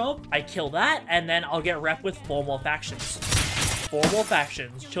infestation job, I kill that, and then I'll get rep with 4 more factions. 4 more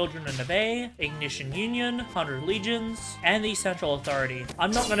factions: Children in the Bay, Ignition Union, 100 Legions, and the Central Authority.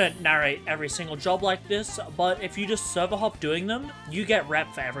 I'm not going to narrate every single job like this, but if you just server hop doing them, you get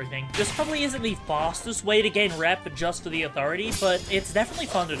rep for everything. This probably isn't the fastest way to gain rep just for the Authority, but it's definitely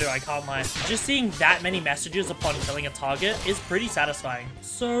fun to do, I can't lie. Just seeing that many messages upon killing a target is pretty satisfying.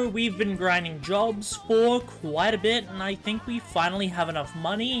 So we've been grinding jobs for quite a bit, and I think we finally have enough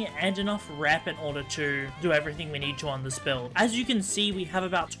money and enough rep in order to do everything we need to on this build. As you can see, we have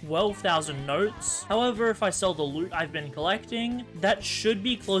about 12,000 notes. However, if I sell the loot I've been collecting, that should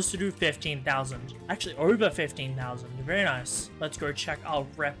be closer to 15,000. Actually, over 15,000. Very nice. Let's go check our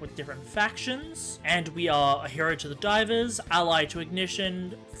rep with different factions. And we are a hero to the divers, ally to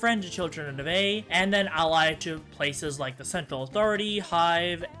Ignition, friend to Children of A, and then ally to places like the Central Authority,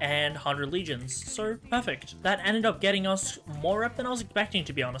 Hive, and 100 Legions. So, perfect. That ended up getting us more rep than I was expecting,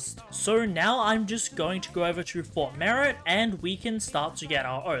 to be honest. So now I'm just going to go over to Fort Merit, and we can start to get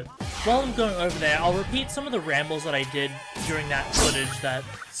our oath. While I'm going over there, I'll repeat some of the rambles that I did during that footage that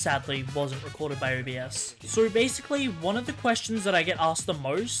sadly wasn't recorded by OBS. So basically, one of the questions that I get asked the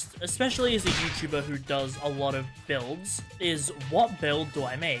most, especially as a YouTuber who does a lot of builds, is what build do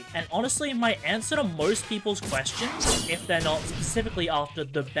I make? And honestly, my answer to most people's questions, if they're not specifically after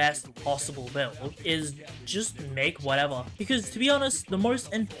the best possible build, is just make whatever. Because to be honest, the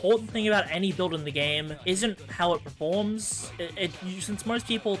most important thing about any build in the game isn't how it performs. Since most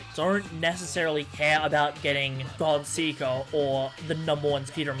people don't necessarily care about getting Godseeker or the #1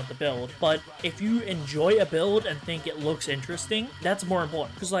 speedrun with the build, but if you enjoy a build and think it looks interesting, that's more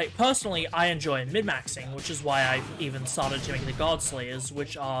important. Because, like, personally, I enjoy min-maxing, which is why I've even started doing the Godslayers,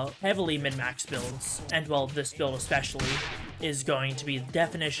 which are heavily min-max builds. And, well, this build especially is going to be the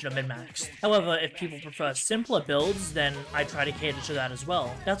definition of min-maxed. However, if people prefer simpler builds, then I try to cater to that as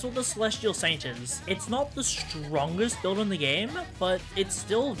well. That's what the Celestial Saint is. It's not the strongest build in the game, but it's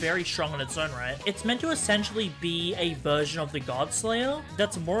still very strong in its own right. It's meant to essentially be a version of the Godslayer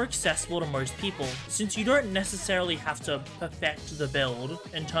that's more accessible to most people, since you don't necessarily have to perfect the build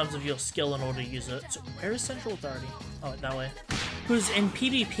in terms of your skill in order to use it. So where is Central Authority? Oh, that way. Because in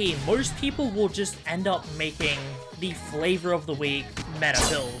PvP, most people will just end up making the flavor of the week meta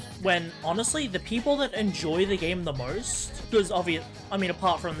build, when honestly the people that enjoy the game the most, because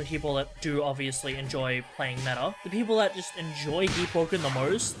apart from the people that do obviously enjoy playing meta, the people that just enjoy Deepwoken the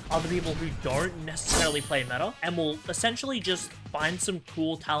most are the people who don't necessarily play meta and will essentially just find some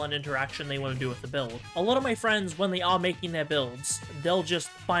cool talent interaction they want to do with the build. A lot of my friends, when they are making their builds, they'll just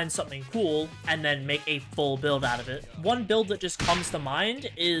find something cool and then make a full build out of it. One build that just comes to mind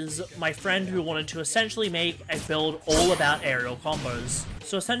is my friend who wanted to essentially make a build all about aerial combos.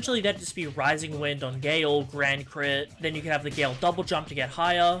 So essentially that'd just be Rising Wind on Gale, Grand Crit, then you can have the Gale double jump to get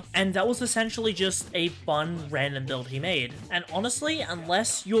higher, and that was essentially just a fun random build he made. And honestly,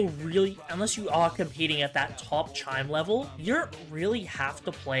 unless you are competing at that top chime level, you don't really have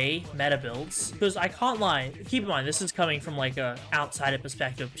to play meta builds. Because I can't lie, keep in mind this is coming from like a outsider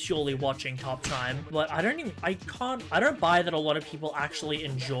perspective, purely watching top chime, but I don't buy that a lot of people actually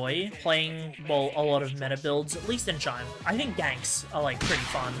enjoy playing, well, a lot of meta builds, at least in chime. I think ganks are like pretty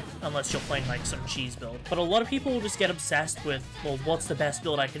fun, unless you're playing like some cheese build. But a lot of people will just get obsessed with, well, what's the best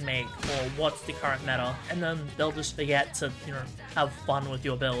build I can make, or what's the current meta, and then they'll just forget to, you know, have fun with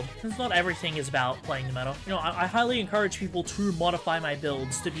your build. Because not everything is about playing the meta. You know, I highly encourage people to modify my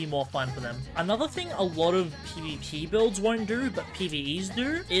builds to be more fun for them. Another thing a lot of PvP builds won't do, but PvEs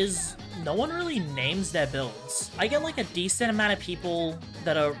do, is no one really names their builds. I get like a decent amount of people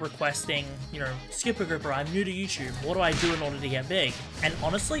that are requesting, you know, Skipper Gripper, I'm new to YouTube, what do I do in order to get big? And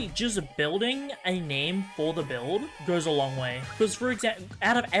honestly, just building a name for the build goes a long way. Because for example,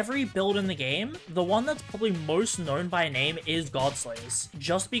 out of every build in the game, the one that's probably most known by name is Godslayers.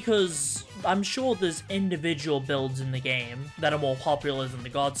 Just because I'm sure there's individual builds in the game that are more popular than the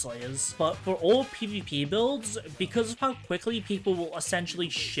Godslayers, but for all PvP builds, because of how quickly people will essentially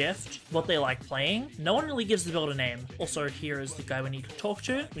shift what they like playing, no one really gives the build a name. Also, here is the guy we need to talk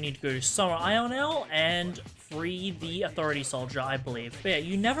to. We need to go to Summer Isle now and free the Authority Soldier, I believe. But yeah,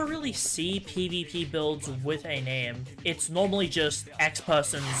 you never really see PvP builds with a name. It's normally just X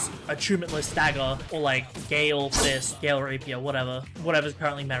person's Attunementless Dagger, or like Gale Fist, Gale Rapier, whatever's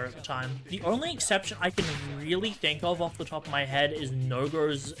currently meta at the time. The only exception I can really think of off the top of my head is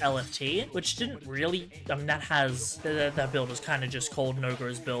Nogro's LFT, which didn't really, I mean, that build is kind of just called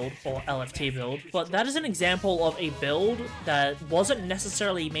Nogro's build, or LFT build, but that is an example of a build that wasn't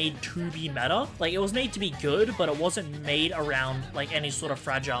necessarily made to be meta. Like, it was made to be good, but it wasn't made around like any sort of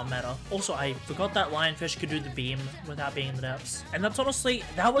fragile meta. Also, I forgot that Lionfish could do the beam without being in the depths. And that's honestly,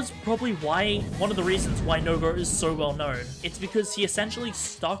 that was probably one of the reasons why Nogro is so well known. It's because he essentially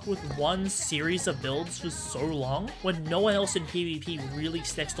stuck with one series of builds for so long, when no one else in PvP really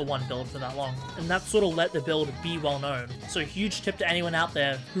sticks to one build for that long. And that sort of let the build be well known. So huge tip to anyone out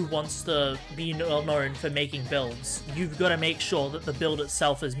there who wants to be well known for making builds. You've got to make sure that the build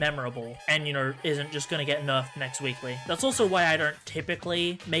itself is memorable and, you know, isn't just going to get nerfed next weekly. That's also why I don't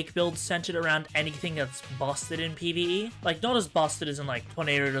typically make builds centered around anything that's busted in PvE. Like, not as busted as in like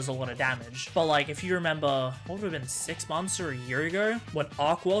Tornado does a lot of damage, but like if you remember, what would have been 6 months or a year ago, when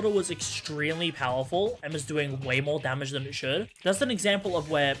Arc Welder was extremely powerful and was doing way more damage than it should. That's an example of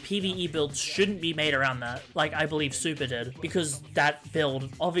where PvE builds shouldn't be made around that, like I believe Super did, because that build,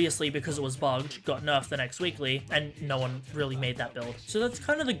 obviously because it was bugged, got nerfed the next weekly, and no one really made that build. So that's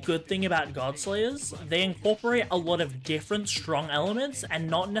kind of the good thing about Godslayers. They incorporate a lot of different strong elements and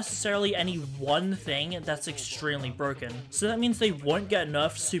not necessarily any one thing that's extremely broken. So that means they won't get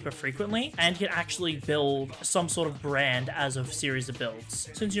nerfed super frequently and can actually build some sort of brand as a series of builds.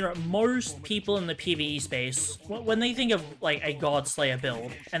 Since, you know, most people in the PvE space, when they think of like a Godslayer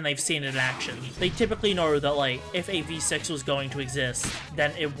build and they've seen it in action, they typically know that like if a V6 was going to exist,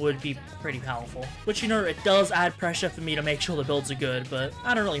 then it would be pretty powerful. Which, you know, it does add pressure for me to make sure the builds are good, but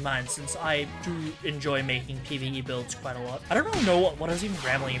I don't really mind since I do enjoy making PvE builds quite a lot. I don't really know what I was even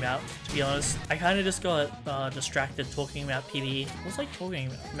rambling about, to be honest. I kind of just got distracted talking about PvE. What was I talking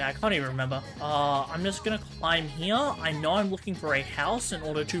about? I mean, I can't even remember. I'm just gonna climb here. I know I'm looking for a house in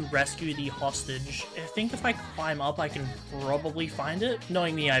order to rescue the hostage. I think if I climb up, I can probably find it.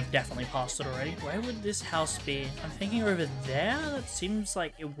 Knowing me, I've definitely passed it already. Where would this house be? I'm thinking over there. That seems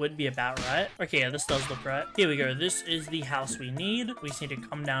like it would be about right. Okay, yeah, this does look right. Here we go. This is the house we need. We just need to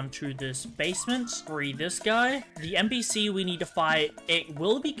come down to this basement, free this guy. The NPC we need to fight, it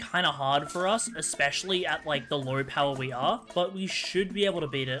will be kind of hard for us, especially at like the low power we are, but we should be able to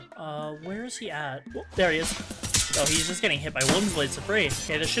beat it. Where is he at? Oh, there he is. Oh, he's just getting hit by Woman's Blades for free.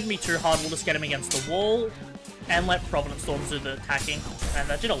 Okay, this shouldn't be too hard. We'll just get him against the wall and let Providence Storms do the attacking. And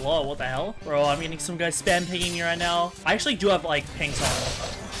that did a lot. What the hell? Bro, I'm getting some guys spam pinging me right now. I actually do have like pings on.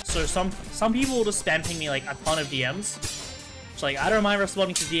 So some people will just spam ping me like a ton of DMs. So like, I don't mind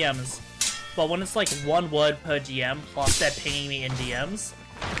responding to DMs. But when it's like one word per DM, plus they're pinging me in DMs,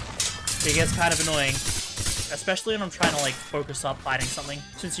 it gets kind of annoying. Especially when I'm trying to like focus up fighting something.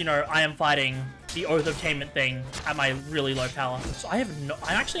 Since, you know, I am fighting the Oath of Tainment thing at my really low power. So I'm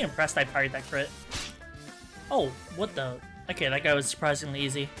actually impressed I parried that crit. Oh, what the? Okay, that guy was surprisingly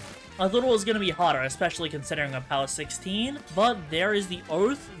easy. I thought it was going to be harder, especially considering a power 16, but there is the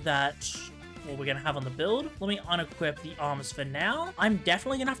oath that, well, we're going to have on the build. Let me unequip the arms for now. I'm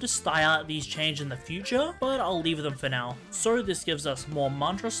definitely going to have to style out these changes in the future, but I'll leave them for now. So this gives us more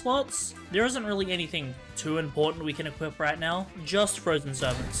mantra slots. There isn't really anything too important we can equip right now, just frozen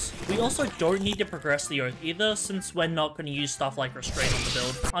servants. We also don't need to progress the oath either, since we're not going to use stuff like restraint on the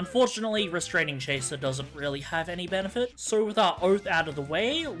build. Unfortunately, restraining chaser doesn't really have any benefit. So with our oath out of the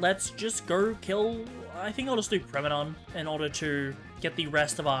way, let's just go kill, I think I'll just do Premodon in order to get the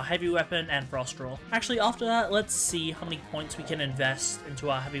rest of our heavy weapon and frost draw. Actually, after that, let's see how many points we can invest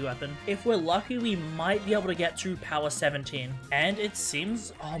into our heavy weapon. If we're lucky, we might be able to get to power 17. And it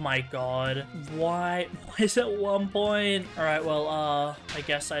seems, oh my god, why is it 1 point? Alright, well, I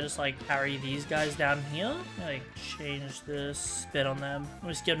guess I just like parry these guys down here. Like change this, spit on them. I'll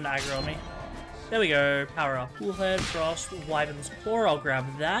just give them to aggro on me. There we go, power up. Coolhead, Frost, Wyvern's Claw, I'll grab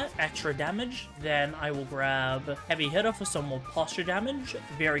that. Extra damage. Then I will grab Heavy Hitter for some more posture damage.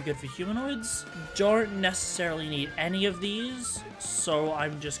 Very good for humanoids. Don't necessarily need any of these, so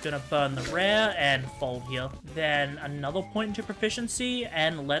I'm just gonna burn the rare and fold here. Then another point into proficiency,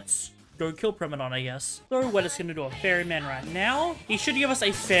 and let's go kill Premodon, I guess. So we're just gonna do a Ferryman right now. He should give us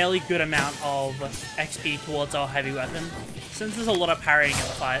a fairly good amount of XP towards our heavy weapon, since there's a lot of parrying in the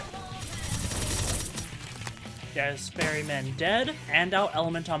fight. There's Ferryman dead, and our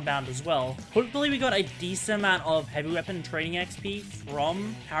Element Unbound as well. Hopefully we got a decent amount of heavy weapon training XP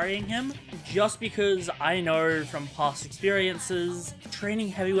from parrying him, just because I know from past experiences, training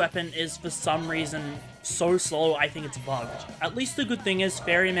heavy weapon is for some reason so slow, I think it's bugged. At least the good thing is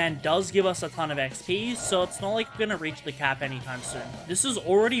Ferryman does give us a ton of XP, so it's not like we're gonna reach the cap anytime soon. This is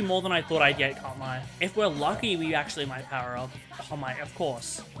already more than I thought I'd get, can't lie. If we're lucky, we actually might power up. Oh my, of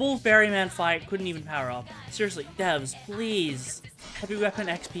course. Full Ferryman fight, couldn't even power up. Seriously, devs, please. Heavy weapon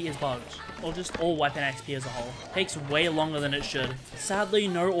XP is bugged. Or just all weapon XP as a whole. Takes way longer than it should. Sadly,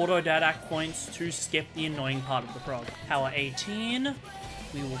 no auto Dadak points to skip the annoying part of the prog. Power 18.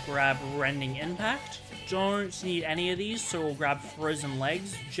 We will grab Rending Impact. Don't need any of these, so we'll grab Frozen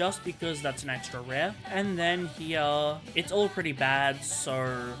Legs, just because that's an extra rare. And then here, it's all pretty bad,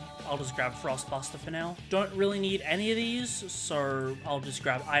 so I'll just grab Frostbuster for now. Don't really need any of these, so I'll just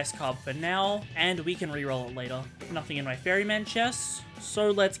grab Ice Carb for now, and we can reroll it later. Nothing in my Ferryman chest,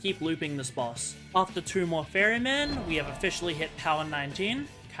 so let's keep looping this boss. After 2 more Ferrymen, we have officially hit Power 19.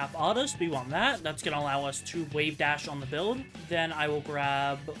 Cap Artist, we want that. That's going to allow us to wave dash on the build. Then I will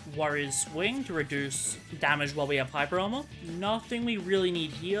grab Warrior's Swing to reduce damage while we have Hyper Armor. Nothing we really need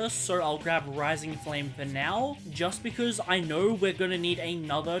here, so I'll grab Rising Flame for now, just because I know we're going to need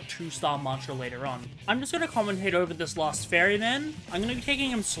another 2-star mantra later on. I'm just going to commentate over this last Ferryman. I'm going to be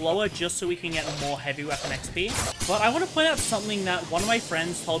taking him slower just so we can get more heavy weapon XP. But I want to point out something that one of my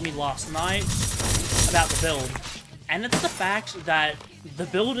friends told me last night about the build. And it's the fact that the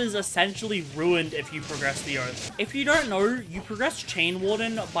build is essentially ruined if you progress the Oath. If you don't know, you progress Chain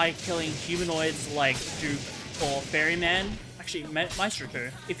Warden by killing humanoids like Duke or Ferryman. Actually, Maestro too,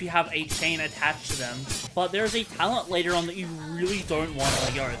 if you have a chain attached to them. But there's a talent later on that you really don't want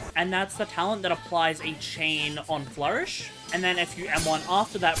on the Oath. And that's the talent that applies a chain on Flourish. And then if you M1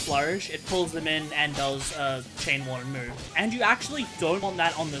 after that Flourish, it pulls them in and does a Chain Warden move. And you actually don't want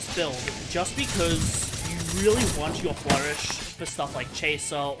that on this build, just because you really want your Flourish for stuff like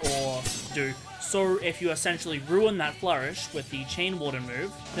Chaser or Duke. So if you essentially ruin that Flourish with the Chain Warden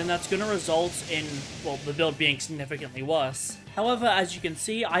move, then that's going to result in, well, the build being significantly worse. However, as you can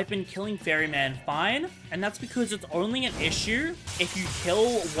see, I've been killing Ferryman fine, and that's because it's only an issue if you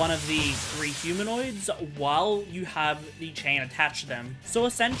kill one of the 3 humanoids while you have the chain attached to them. So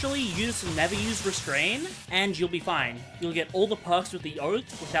essentially, you just never use Restrain, and you'll be fine. You'll get all the perks with the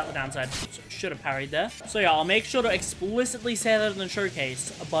Oath without the downside. So should have parried there. So yeah, I'll make sure to explicitly say that in the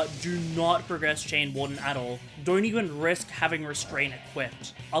showcase, but do not progress Chain Warden at all. Don't even risk having Restrain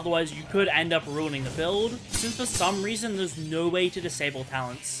equipped. Otherwise, you could end up ruining the build, since for some reason there's no way to disable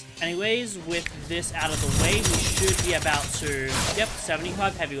talents. Anyways, with this out of the way, we should be about to, yep,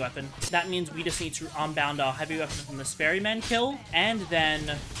 75 heavy weapon. That means we just need to unbound our heavy weapon from this Ferryman kill, and then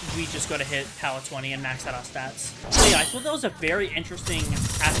we just gotta hit power 20 and max out our stats. So yeah, I thought that was a very interesting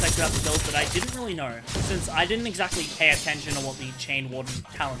aspect about the build that I didn't really know, since I didn't exactly pay attention to what the Chain Warden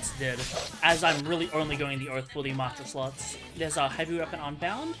talents did, as I'm really only going the Oath for the Master slots. There's our heavy weapon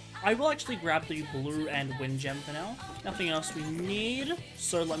unbound. I will actually grab the blue and wind gem for now. Nothing else we need.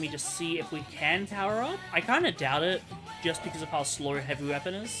 So let me just see if we can power up. I kind of doubt it, just because of how slow heavy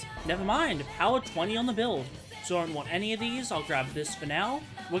weapon is. Never mind, power 20 on the build. Don't want any of these. I'll grab this for now.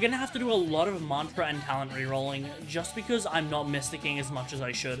 We're gonna have to do a lot of mantra and talent rerolling just because I'm not mysticking as much as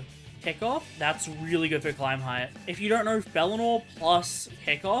I should. Kickoff, that's really good for climb height. If you don't know, Felonor plus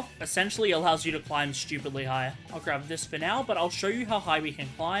Kickoff essentially allows you to climb stupidly high. I'll grab this for now, but I'll show you how high we can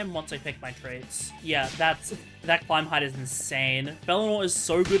climb once I pick my traits. Yeah, that climb height is insane. Felonor is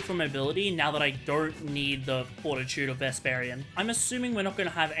so good for mobility now that I don't need the Fortitude of Vesperian. I'm assuming we're not going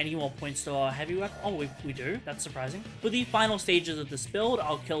to have any more points to our heavy weapon. Oh, we do? That's surprising. For the final stages of this build,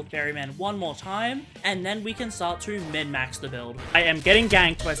 I'll kill Ferryman one more time, and then we can start to min-max the build. I am getting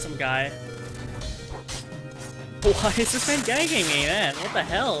ganked by some guy. Why is this man ganking me, man? What the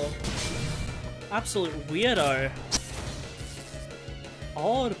hell? Absolute weirdo.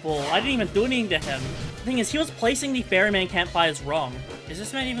 Oddball. I didn't even do anything to him. The thing is, he was placing the Ferryman campfires wrong. Is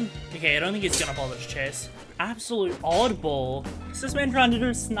this man even... Okay, I don't think he's gonna bother to chase. Absolute oddball. Is this man trying to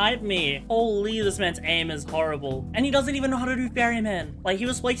do snipe me? Holy, this man's aim is horrible. And he doesn't even know how to do Ferryman. Like, he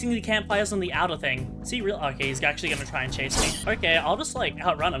was placing the campfires on the outer thing. Is he real? Okay, he's actually gonna try and chase me. Okay, I'll just, like,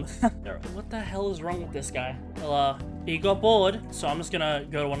 outrun him. What the hell is wrong with this guy? Well, he got bored, so I'm just gonna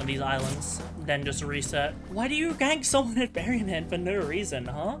go to one of these islands, then just reset. Why do you gank someone at Ferryman for no reason,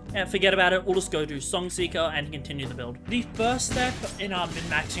 huh? And forget about it, we'll just go do Songseeker and continue the build. The first step in our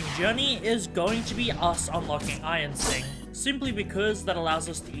min-maxing journey is going to be us unlocking Iron Sing, simply because that allows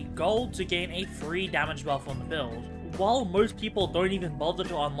us to eat gold to gain a free damage buff on the build. While most people don't even bother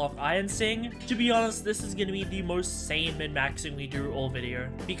to unlock Iron Sing, to be honest, this is going to be the most sane min-maxing we do all video.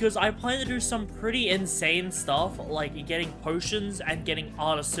 Because I plan to do some pretty insane stuff, like getting potions and getting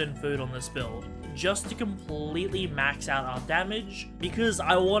artisan food on this build, just to completely max out our damage, because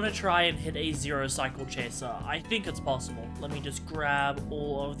I want to try and hit a 0 cycle chaser. I think it's possible. Let me just grab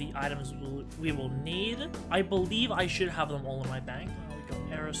all of the items we will need. I believe I should have them all in my bank.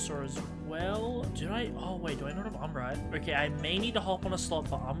 Aerosaur as well. Oh wait, do I not have Umbrite? Okay, I may need to hop on a slot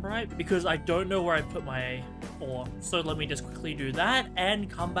for Umbrite because I don't know where I put my ore. So let me just quickly do that and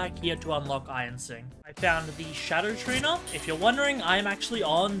come back here to unlock Iron Sing. I found the Shadow Trainer. If you're wondering, I'm actually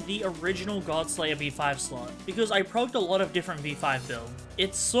on the original Godslayer V5 slot because I progged a lot of different V5 builds.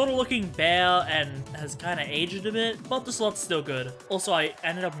 It's sort of looking bare and has kind of aged a bit, but the slot's still good. Also, I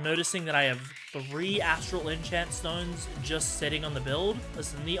ended up noticing that I have 3 Astral Enchant Stones just sitting on the build.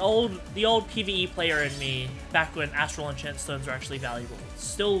 Listen, the old PvE player in me, back when Astral Enchant Stones were actually valuable,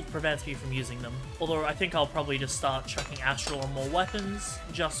 still prevents me from using them. Although I think I'll probably just start chucking Astral on more weapons,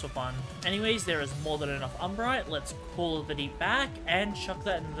 just for fun. Anyways, there is more than enough Umbrite. Let's call the deep back and chuck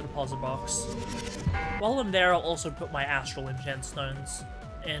that in the deposit box. While I'm there, I'll also put my Astral Enchant Stones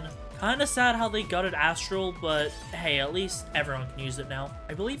in. Kinda sad how they gutted Astral, but hey, at least everyone can use it now.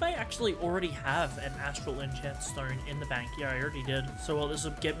 I believe I actually already have an Astral Enchant Stone in the bank. Yeah, I already did. So well, this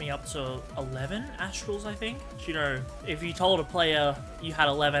will get me up to 11 Astrals, I think. You know, if you told a player you had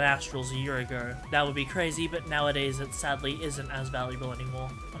 11 Astrals a year ago, that would be crazy, but nowadays it sadly isn't as valuable anymore.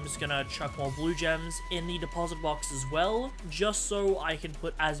 I'm just gonna chuck more blue gems in the deposit box as well, just so I can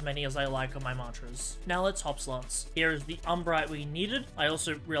put as many as I like on my mantras. Now let's hop slots. Here is the Umbrite we needed. I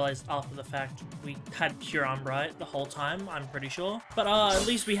also realized after the fact we had pure Umbrite the whole time, I'm pretty sure. But at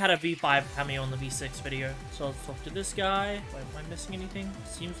least we had a V5 cameo on the V6 video. So let's talk to this guy. Wait, am I missing anything?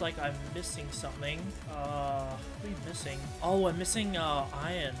 Seems like I'm missing something. What are we missing? Oh, I'm missing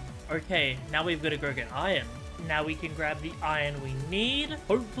iron. Okay, now we've got to go get iron. Now we can grab the iron we need.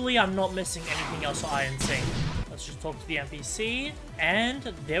 Hopefully I'm not missing anything else for Iron Sing. Let's just talk to the NPC. And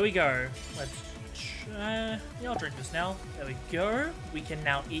there we go. Let's yeah, I'll drink this now. There we go. We can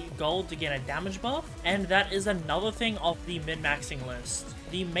now eat gold to gain a damage buff. And that is another thing off the min-maxing list.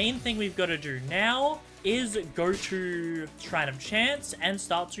 The main thing we've got to do now is go to Shrine of Chance and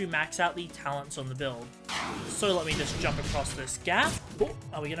start to max out the talents on the build. So let me just jump across this gap. Oh,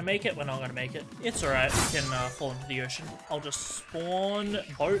 are we gonna make it? We're not gonna make it. It's alright, we can fall into the ocean. I'll just spawn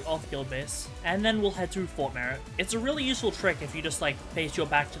boat off guild base, and then we'll head to Fort Merit. It's a really useful trick if you just like face your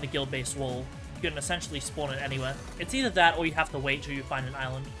back to the guild base wall. You can essentially spawn it anywhere. It's either that or you have to wait till you find an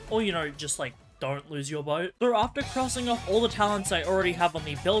island. Or, you know, just like don't lose your boat. So after crossing off all the talents I already have on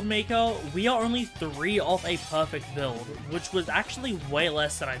the build maker, we are only 3 off a perfect build, which was actually way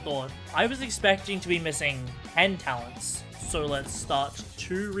less than I thought. I was expecting to be missing 10 talents. So let's start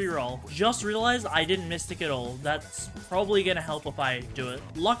to reroll. Just realized I didn't mystic at all. That's probably gonna help if I do it.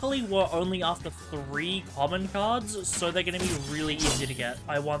 Luckily, we're only after 3 common cards, so they're gonna be really easy to get.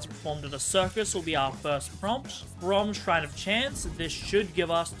 I once performed at a circus will be our first prompt. From Shrine of Chance, this should give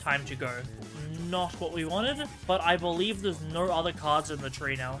us time to go. Not what we wanted, but I believe there's no other cards in the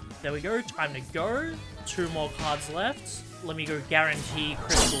tree now. There we go, time to go. 2 more cards left. Let me go guarantee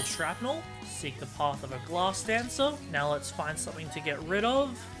critical shrapnel. seek the path of a glass dancer. Now let's find something to get rid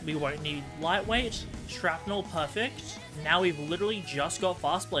of. We won't need lightweight. Shrapnel, perfect. Now we've literally just got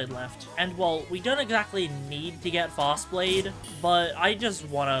fast blade left. And well, we don't exactly need to get fast blade, but I just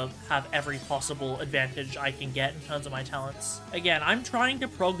want to have every possible advantage I can get in terms of my talents. Again, I'm trying to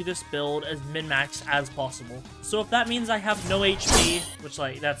prog this build as min-max as possible. So if that means I have no HP, which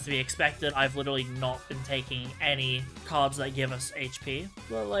like that's to be expected, I've literally not been taking any cards that give us HP.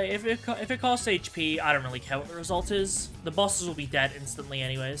 But like if it costs HP, I don't really care what the result is. The bosses will be dead instantly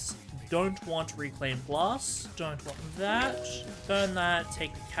anyways. Don't want reclaimed glass. Don't want that. Burn that,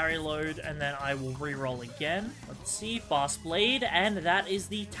 take the carry load, and then I will re-roll again. Let's see, fast blade, and that is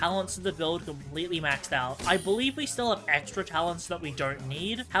the talents of the build completely maxed out. I believe we still have extra talents that we don't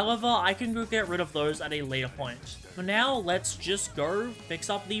need. However, I can go get rid of those at a later point. For now, let's just go fix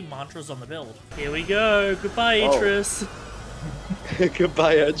up the mantras on the build. Here we go. Goodbye, Atris.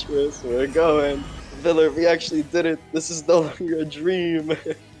 Goodbye, Atris. We're going. Viller, we actually did it. This is no longer a dream.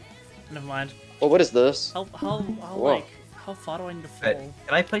 Never mind. Oh, what is this? How far do I need to fall? Can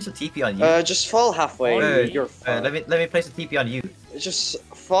I place a TP on you? Just fall halfway. You're fine. Let me place a TP on you. Just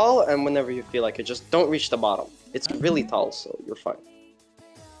fall, and whenever you feel like it, just don't reach the bottom. It's really tall, so you're fine.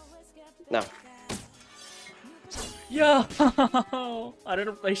 Now. Yo! I don't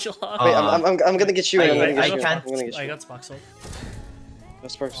know facial art. Wait, I'm gonna get you. I can't. I got Sparksel.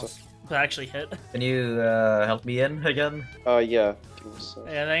 That's Sparksel. That actually hit. Can you help me in again? Yeah.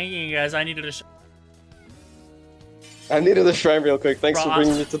 Yeah, thank you guys. I needed a I needed a shrine real quick. Thanks Bro, for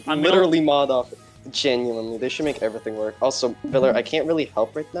bringing me to literally mod off. Genuinely, they should make everything work. Also, Viller, I can't really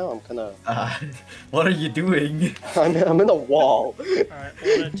help right now. I'm kinda. What are you doing? I'm in a wall. Alright,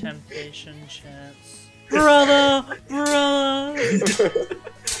 what a temptation chance. Brother!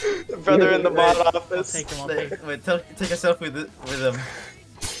 Brother in the mod office. Take him, I'll take him. Wait, take a selfie with him.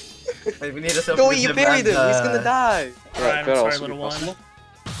 Wait, we need a selfie Go, with you him buried him. and, He's gonna die. Alright, I'm sorry, little one.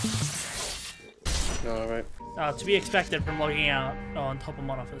 Alright. To be expected from logging out on top of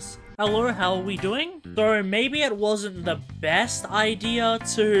mod office. Hello, how are we doing? So maybe it wasn't the best idea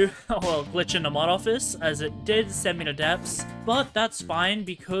to, well, glitch into mod office, as it did send me to depths, but that's fine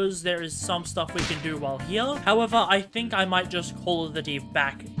because there is some stuff we can do while here. However, I think I might just call the deep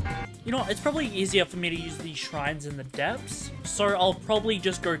back. You know, it's probably easier for me to use these shrines in the depths, so I'll probably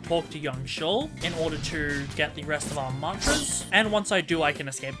just go talk to young Shul in order to get the rest of our mantras, and once I do, I can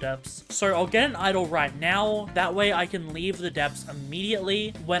escape depths. So I'll get an idol right now, that way I can leave the depths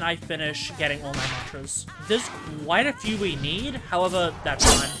immediately when I finish getting all my mantras. There's quite a few we need, however, that's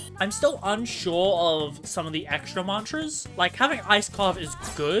fine. I'm still unsure of some of the extra mantras. Like, having Ice Carve is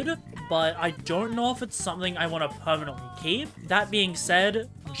good, but I don't know if it's something I want to permanently keep. That being said,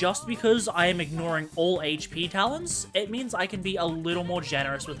 just because I am ignoring all HP talents, it means I can be a little more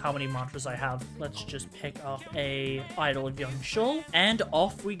generous with how many mantras I have. Let's just pick up a Idol of Young Shul, and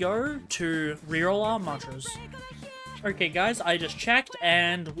off we go to reroll our mantras. Okay guys, I just checked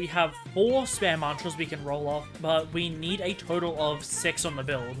and we have 4 spare mantras we can roll off, but we need a total of 6 on the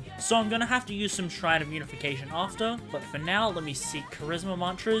build. So I'm gonna have to use some Shrine of Unification after, but for now, let me seek Charisma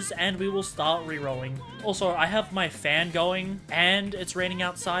mantras and we will start re-rolling. Also, I have my fan going and it's raining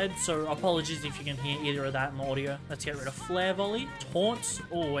outside, so apologies if you can hear either of that in the audio. Let's get rid of Flare Volley. Taunt,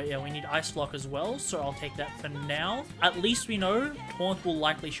 oh wait, yeah, we need Ice Block as well, so I'll take that for now. At least we know Taunt will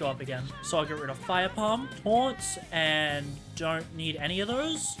likely show up again. So I'll get rid of Fire Palm, Taunt, and don't need any of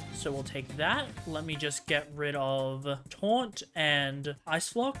those, so we'll take that. Let me just get rid of Taunt and Ice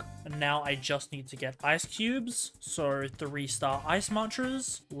Flock, and now I just need to get Ice Cubes, so 3-star Ice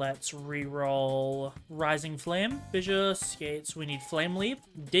Mantras. Let's re-roll Rising Flame. Fissure, Skates, we need Flame Leap.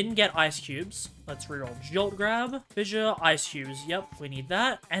 Didn't get Ice Cubes. Let's reroll Jolt Grab, Fissure, Ice Cubes. Yep, we need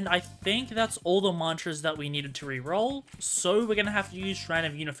that. And I think that's all the mantras that we needed to reroll. So we're gonna have to use Shrine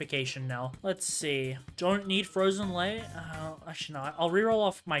of Unification now. Let's see. Don't need Frozen Lay. Actually, no. I'll reroll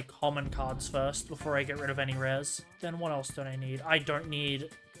off my common cards first before I get rid of any rares. Then what else don't I need? I don't need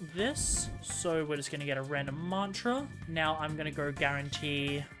this, so we're just gonna get a random mantra. Now I'm gonna go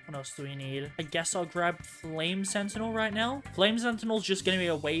guarantee. What else do we need? I guess I'll grab Flame Sentinel right now. Flame Sentinel's just gonna be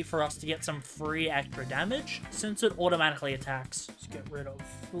a way for us to get some free extra damage since it automatically attacks. Let's get rid of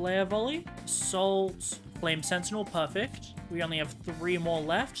Flare Volley, Assault, Flame Sentinel, perfect. We only have 3 more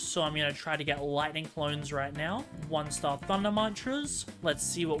left, so I'm gonna try to get Lightning Clones right now. 1-star Thunder Mantras. Let's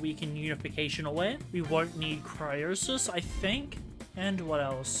see what we can Unification away. We won't need Cryosis, I think. And what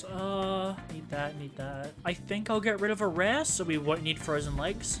else? Need that. I think I'll get rid of a rare, so we won't need Frozen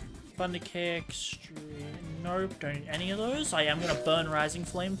Legs. Thunder Kick, Nope, don't need any of those. I am gonna burn Rising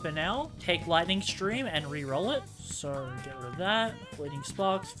Flame for now. Take Lightning Stream and re-roll it. So get rid of that. Fleeting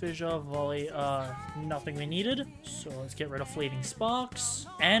Sparks, Fissure, Volley, nothing we needed. So let's get rid of Fleeting Sparks.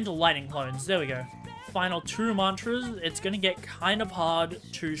 And Lightning Clones, there we go. Final 2 mantras. It's gonna get kind of hard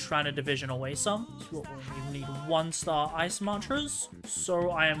to Shrine of Division away some. So we need 1-star ice mantras. So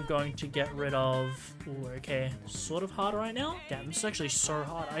I am going to get rid of... Ooh, okay, sort of hard right now. Damn, this is actually so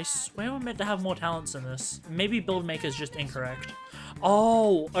hard. I swear we're meant to have more talents in this. Maybe build maker is just incorrect.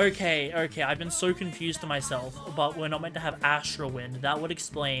 Oh, okay, I've been so confused to myself, but we're not meant to have Astral Wind. That would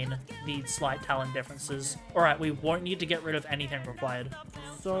explain the slight talent differences. Alright, we won't need to get rid of anything required.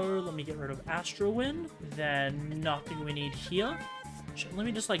 So, let me get rid of Astral Wind. Then, nothing we need here. Let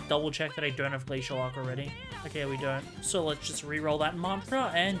me just like double check that I don't have Glacial Arc already. Okay, we don't. So let's just re-roll that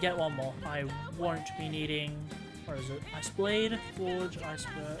mantra and get one more. I won't be needing... Where is it? Ice Blade, Forge, Ice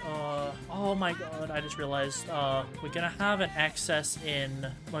Blade, oh my god, I just realized, we're gonna have an excess in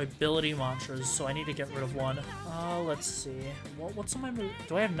mobility mantras, so I need to get rid of one. Let's see. What's on my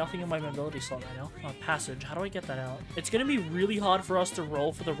do I have nothing in my mobility slot right now? Passage, how do I get that out? It's gonna be really hard for us to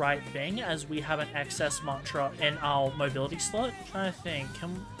roll for the right thing, as we have an excess mantra in our mobility slot. I'm trying to think,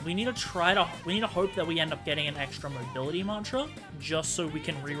 we need to hope that we end up getting an extra mobility mantra, just so we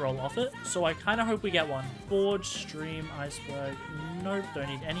can re-roll off it. So I kind of hope we get one. Forge, Stream, Iceberg, nope, don't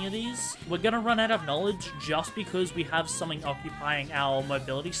need any of these. We're gonna run out of knowledge just because we have something occupying our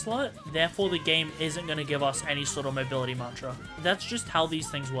mobility slot. Therefore, the game isn't gonna give us any sort of mobility mantra. That's just how these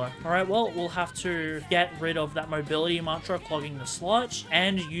things work. Alright, well, we'll have to get rid of that mobility mantra clogging the slot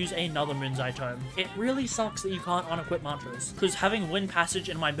and use another Moon's Tome. It really sucks that you can't unequip mantras, because having Wind Passage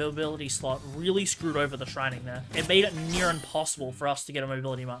in my mobility slot really screwed over the shrining there. It made it near impossible for us to get a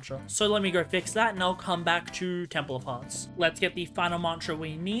mobility mantra. So let me go fix that and I'll come back to Temple of Hearts. Let's get the final mantra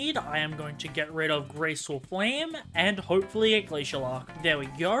we need. I am going to get rid of Graceful Flame and hopefully a Glacial Arc. There we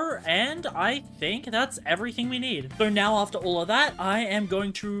go, and I think that's everything we need. So now after all of that, I am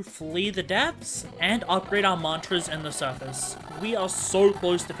going to flee the depths and upgrade our mantras in the surface. We are so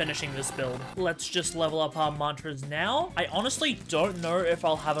close to finishing this build. Let's just level up our mantras now. I honestly don't know if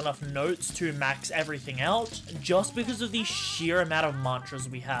I'll have enough notes to max everything out, just because of the sheer amount of mantras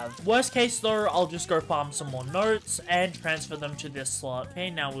we have. Worst case though, I'll just go farm some more notes and transfer them to this slot. Okay,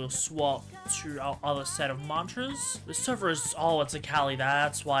 now we'll swap to our other set of mantras. The server is... Oh, it's a Kali.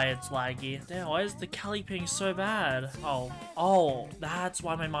 That's why it's laggy. Damn, why is the Kali ping so bad? Oh, that's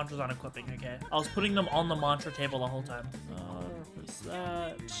why my mantras aren't equipping. Okay. I was putting them on the mantra table the whole time. What's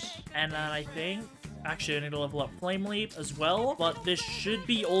that? And then I think... Actually, I need to level up Flame Leap as well, but this should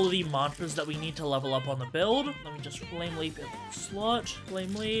be all the mantras that we need to level up on the build. Let me just Flame Leap in the slot,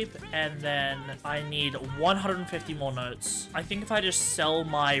 Flame Leap, and then I need 150 more notes. I think if I just sell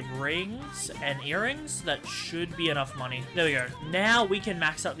my rings and earrings, that should be enough money. There we go. Now we can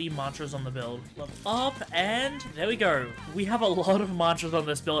max out the mantras on the build. Level up, and there we go. We have a lot of mantras on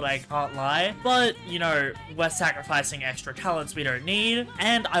this build, I can't lie, but, you know, we're sacrificing extra talents we don't need,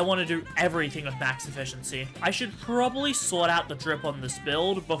 and I want to do everything with max efficiency. I should probably sort out the drip on this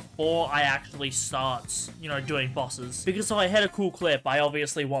build before I actually start, you know, doing bosses. Because if I hit a cool clip, I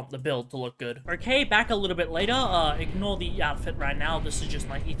obviously want the build to look good. Okay, back a little bit later. Ignore the outfit right now. This is just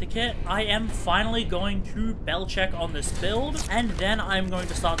my ether kit. I am finally going to bell check on this build, and then I'm going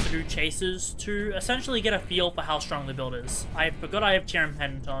to start to do chases to essentially get a feel for how strong the build is. I forgot I have Cheer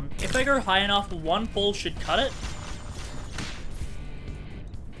Pendant on. If I go high enough, one fall should cut it.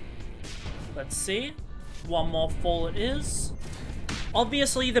 Let's see. One more fall it is.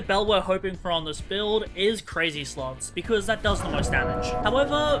 Obviously, the bell we're hoping for on this build is Crazy Slots, because that does the most damage.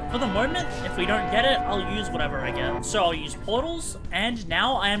 However, for the moment, if we don't get it, I'll use whatever I get. So I'll use Portals, and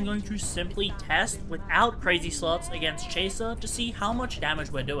now I am going to simply test without Crazy Slots against Chaser to see how much damage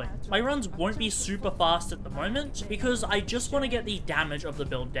we're doing. My runs won't be super fast at the moment, because I just want to get the damage of the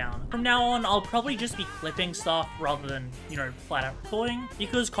build down. From now on, I'll probably just be clipping stuff rather than, you know, flat out recording,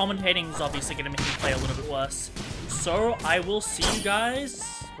 because commentating is obviously going to make me play a little bit worse. So I will see you guys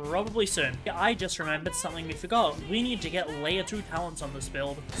probably soon. I just remembered something we forgot. We need to get layer 2 talents on this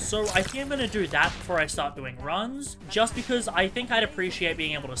build. So I think I'm going to do that before I start doing runs, just because I think I'd appreciate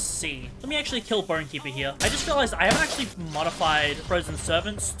being able to see. Let me actually kill Bonekeeper here. I just realized I haven't actually modified Frozen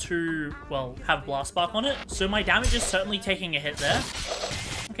Servants to, well, have Blast Spark on it. So my damage is certainly taking a hit there.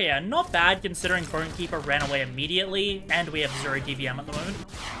 Okay, yeah, not bad considering Bonekeeper ran away immediately, and we have 0 DVM at the moment.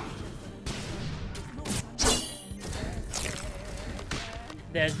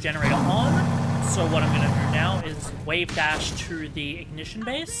 There's Generator on. So what I'm gonna do now is wave dash to the ignition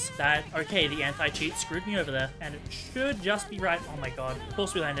base. Okay, the anti-cheat screwed me over there. And it should just be right, oh my god. Of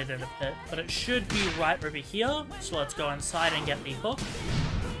course we landed in a pit, but it should be right over here. So let's go inside and get the hook.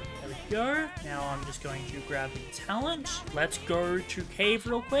 Go. Now I'm just going to grab the talent. Let's go to cave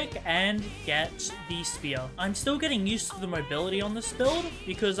real quick and get the spear. I'm still getting used to the mobility on this build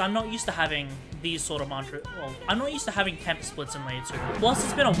because I'm not used to having these sort of mantra. Well, I'm not used to having temp splits in layer 2. Plus,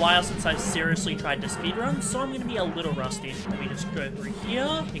 it's been a while since I seriously tried to speedrun, so I'm going to be a little rusty. Let me just go through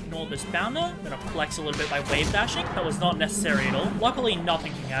here, ignore this bounder. I'm going to flex a little bit by wave dashing. That was not necessary at all. Luckily,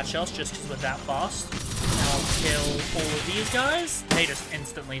 nothing can catch us just because we're that fast. I'll kill all of these guys. They just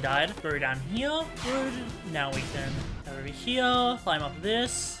instantly died. Go down here. Good. Now we can go over here, climb up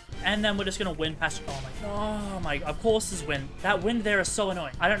this. And then we're just gonna wind past. Oh my, of course this wind. That wind there is so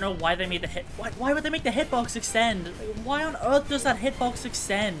annoying. I don't know why they made the hit. Why would they make the hitbox extend? Why on earth does that hitbox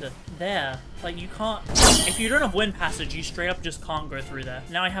extend there? Like, you can't. If you don't have wind passage, you straight up just can't go through there.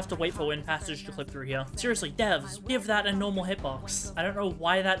 Now I have to wait for wind passage to clip through here. Seriously, devs, give that a normal hitbox. I don't know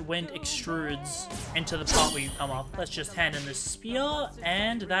why that wind extrudes into the part where you come up. Let's just hand in this spear,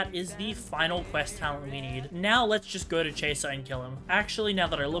 and that is the final quest talent we need. Now let's just go to Chaser and kill him. Actually, now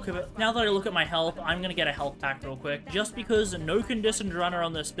that I look at my health, I'm gonna get a health pack real quick. Just because no conditioned runner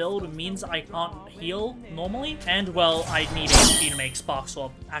on this build means I can't heal normally. And, well, I need HP to make Spark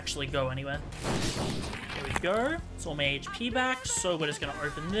Swap actually go anywhere. There we go. It's all my HP back, so we're just gonna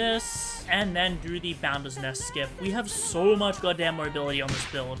open this and then do the Bounder's Nest skip. We have so much goddamn mobility on this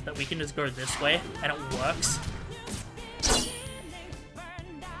build that we can just go this way and it works.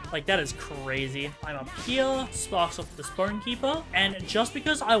 Like, that is crazy. I'm up here, sparks off the Stone Keeper, and just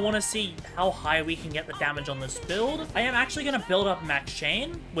because I want to see how high we can get the damage on this build, I am actually going to build up Max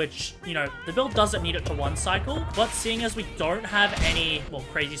Chain, which, you know, the build doesn't need it to one cycle, but seeing as we don't have any, well,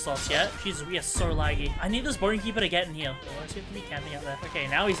 crazy slots yet, Jesus, we are so laggy. I need this Bone Keeper to get in here. Oh, let's see if we can be out there. Okay,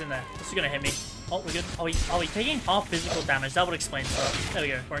 now he's in there. This is going to hit me. Oh, we're good. Are we taking half physical damage? That would explain stuff. There we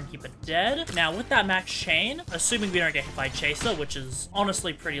go. Bone Keeper dead. Now, with that Max Chain, assuming we don't get hit by Chaser, which is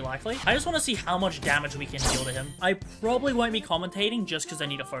honestly pretty likely, I just want to see how much damage we can deal to him. I probably won't be commentating just because I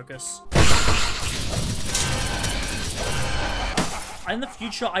need to focus. In the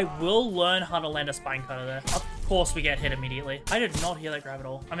future, I will learn how to land a Spine Cutter there. Of course, we get hit immediately. I did not hear that grab at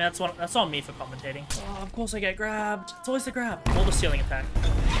all. I mean, that's on me for commentating. Oh, of course I get grabbed. It's always the grab. Or the ceiling attack.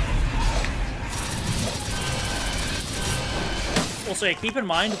 Also, yeah, keep in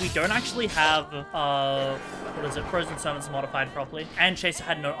mind, we don't actually have, what is it, Frozen Summons modified properly. And Chaser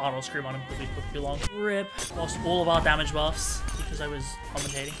had no auto scream on him because we took too long. RIP. Lost all of our damage buffs because I was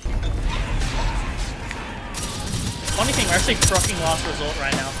commentating. Funny thing, we're actually trucking Last Resort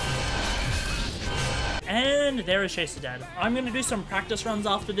right now. And there is Chaser dead. I'm going to do some practice runs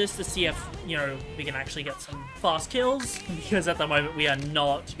after this to see if, you know, we can actually get some fast kills. Because at the moment, we are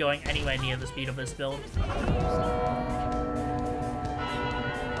not going anywhere near the speed of this build.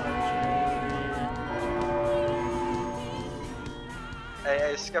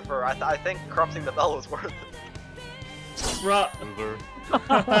 Hey, Skipper, I think corrupting the bell was worth it. Bruh.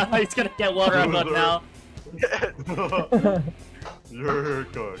 He's gonna get water on now. You're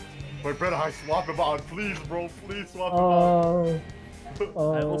good. But better I swap him out, please, bro. Please swap him out.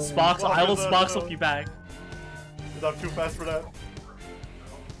 I will spark swap you back. Is that too fast for that?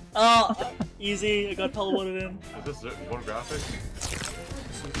 Oh, easy. I got teleported in. Is this one graphic?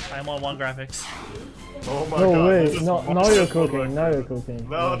 I'm on one graphics. Oh my no god. Wait, now you're cooking, now you're cooking.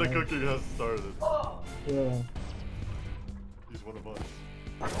 Now the cooking has started. Yeah. He's one of us.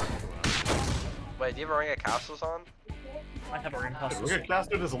 Wait, do you have a ring of castles on? I have a ring castles. Ring of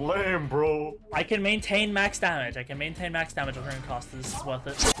castles is lame, bro. I can maintain max damage. I can maintain max damage with ring castles. This is worth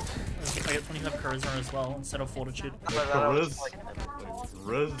it. I get 25 charisma as well instead of fortitude. Like charisma.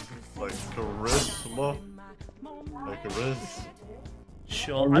 Like charisma. Like charisma.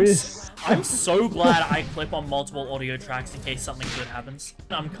 Sure. I'm so glad I clip on multiple audio tracks in case something good happens.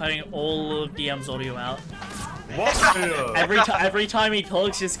 I'm cutting all of DM's audio out. What? Every time he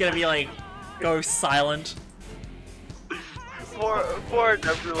talks, he's gonna be like, go silent. Poor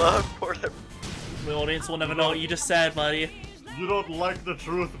Nebula. Poor Nebula. The audience will never know what you just said, buddy. You don't like the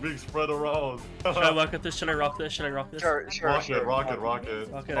truth being spread around. Should I work with this? Should I rock this? Should I rock this? Sure. Rock it.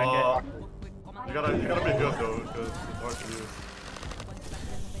 Okay. You gotta be good though, because it's hard to use.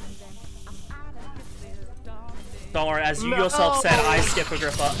 Don't worry, as you yourself said, I skip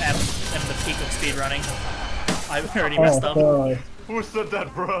Agrippa am the peak of speedrunning. I already messed up. Who said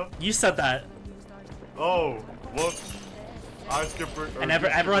that, bro? You said that. Oh, what? I skip and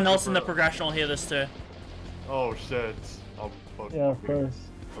everyone else in the progression will hear this too. Oh shit. I'm fucking. Yeah, of course.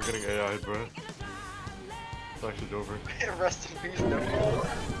 I'm getting AI, bro. It's actually over. Rest in peace, no.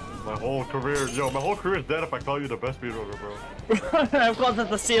 My whole career, yo, my whole career is dead if I call you the best speedrunner, bro. I've gone to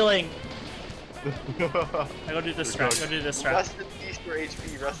the ceiling. I gotta do this strat. I gotta do this strat. Rest in peace for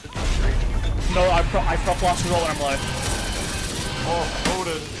HP. Rest in peace for HP. No, I prop lost roll when I'm low. Oh,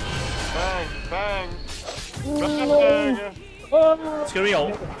 loaded. Bang, bang. Bang. It's gonna be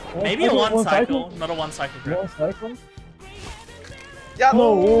a maybe a one cycle, not a one cycle grip. One cycle? Yeah.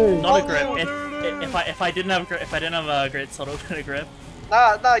 No way. Not a grip. If I didn't have a great solo grip.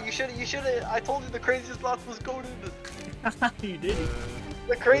 Nah, you should. I told you the crazy slots was goated. You did.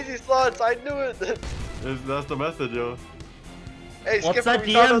 The crazy slots, I knew it. That's the message, yo. Hey, What's Skipper, that,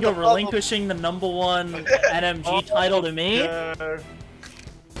 we found DM? out You're the problem. relinquishing the #1 NMG title to me? Yeah.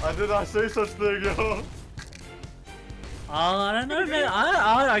 I did not say such thing, yo. I don't know, man.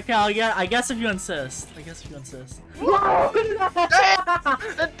 I guess if you insist. It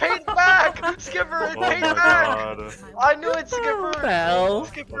paid back! Skipper, it paid back! God. I knew it, Skipper! Well.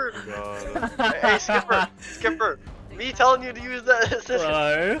 Skipper! Oh, God. Hey, Skipper! Me telling you to use that assist.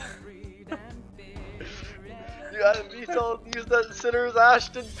 Hello. Me telling you to use that Sinner's Ash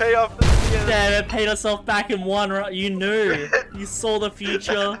didn't pay off this again. Damn, it paid itself back in one. You knew. You saw the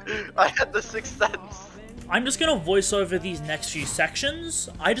future. I had the sixth sense. I'm just gonna voice over these next few sections.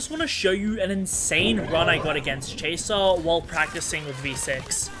 I just want to show you an insane run I got against Chaser while practicing with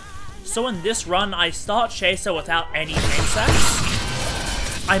V6. So in this run, I start Chaser without any chain sets.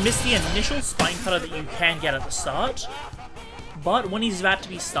 I miss the initial spine cutter that you can get at the start. But when he's about to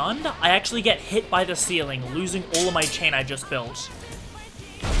be stunned, I actually get hit by the ceiling, losing all of my chain I just built.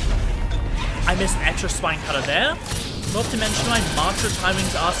 I missed an extra spine cutter there. Not to mention my mantra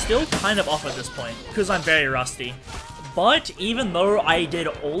timings are still kind of off at this point, because I'm very rusty. But even though I did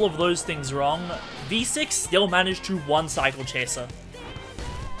all of those things wrong, V6 still managed to one-cycle Chaser.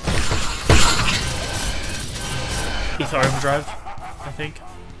 Ether Overdrive, I think.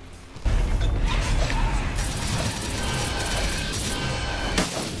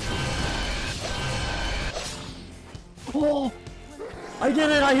 Oh! I did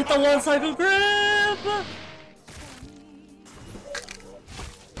it! I hit the one-cycle grip!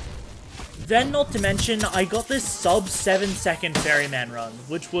 Then, not to mention, I got this sub 7-second Ferryman run,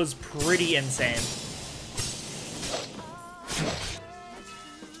 which was pretty insane.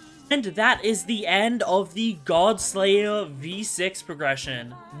 And that is the end of the Godslayer V6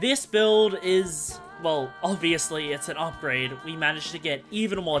 progression. This build is, well, obviously it's an upgrade. We managed to get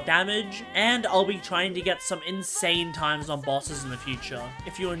even more damage, and I'll be trying to get some insane times on bosses in the future.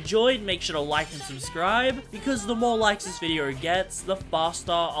 If you enjoyed, make sure to like and subscribe, because the more likes this video gets, the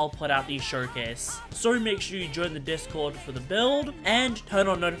faster I'll put out these showcase. So make sure you join the Discord for the build, and turn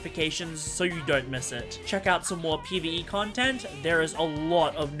on notifications so you don't miss it. Check out some more PvE content, there is a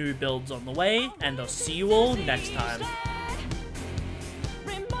lot of new builds on the way, and I'll see you all next time.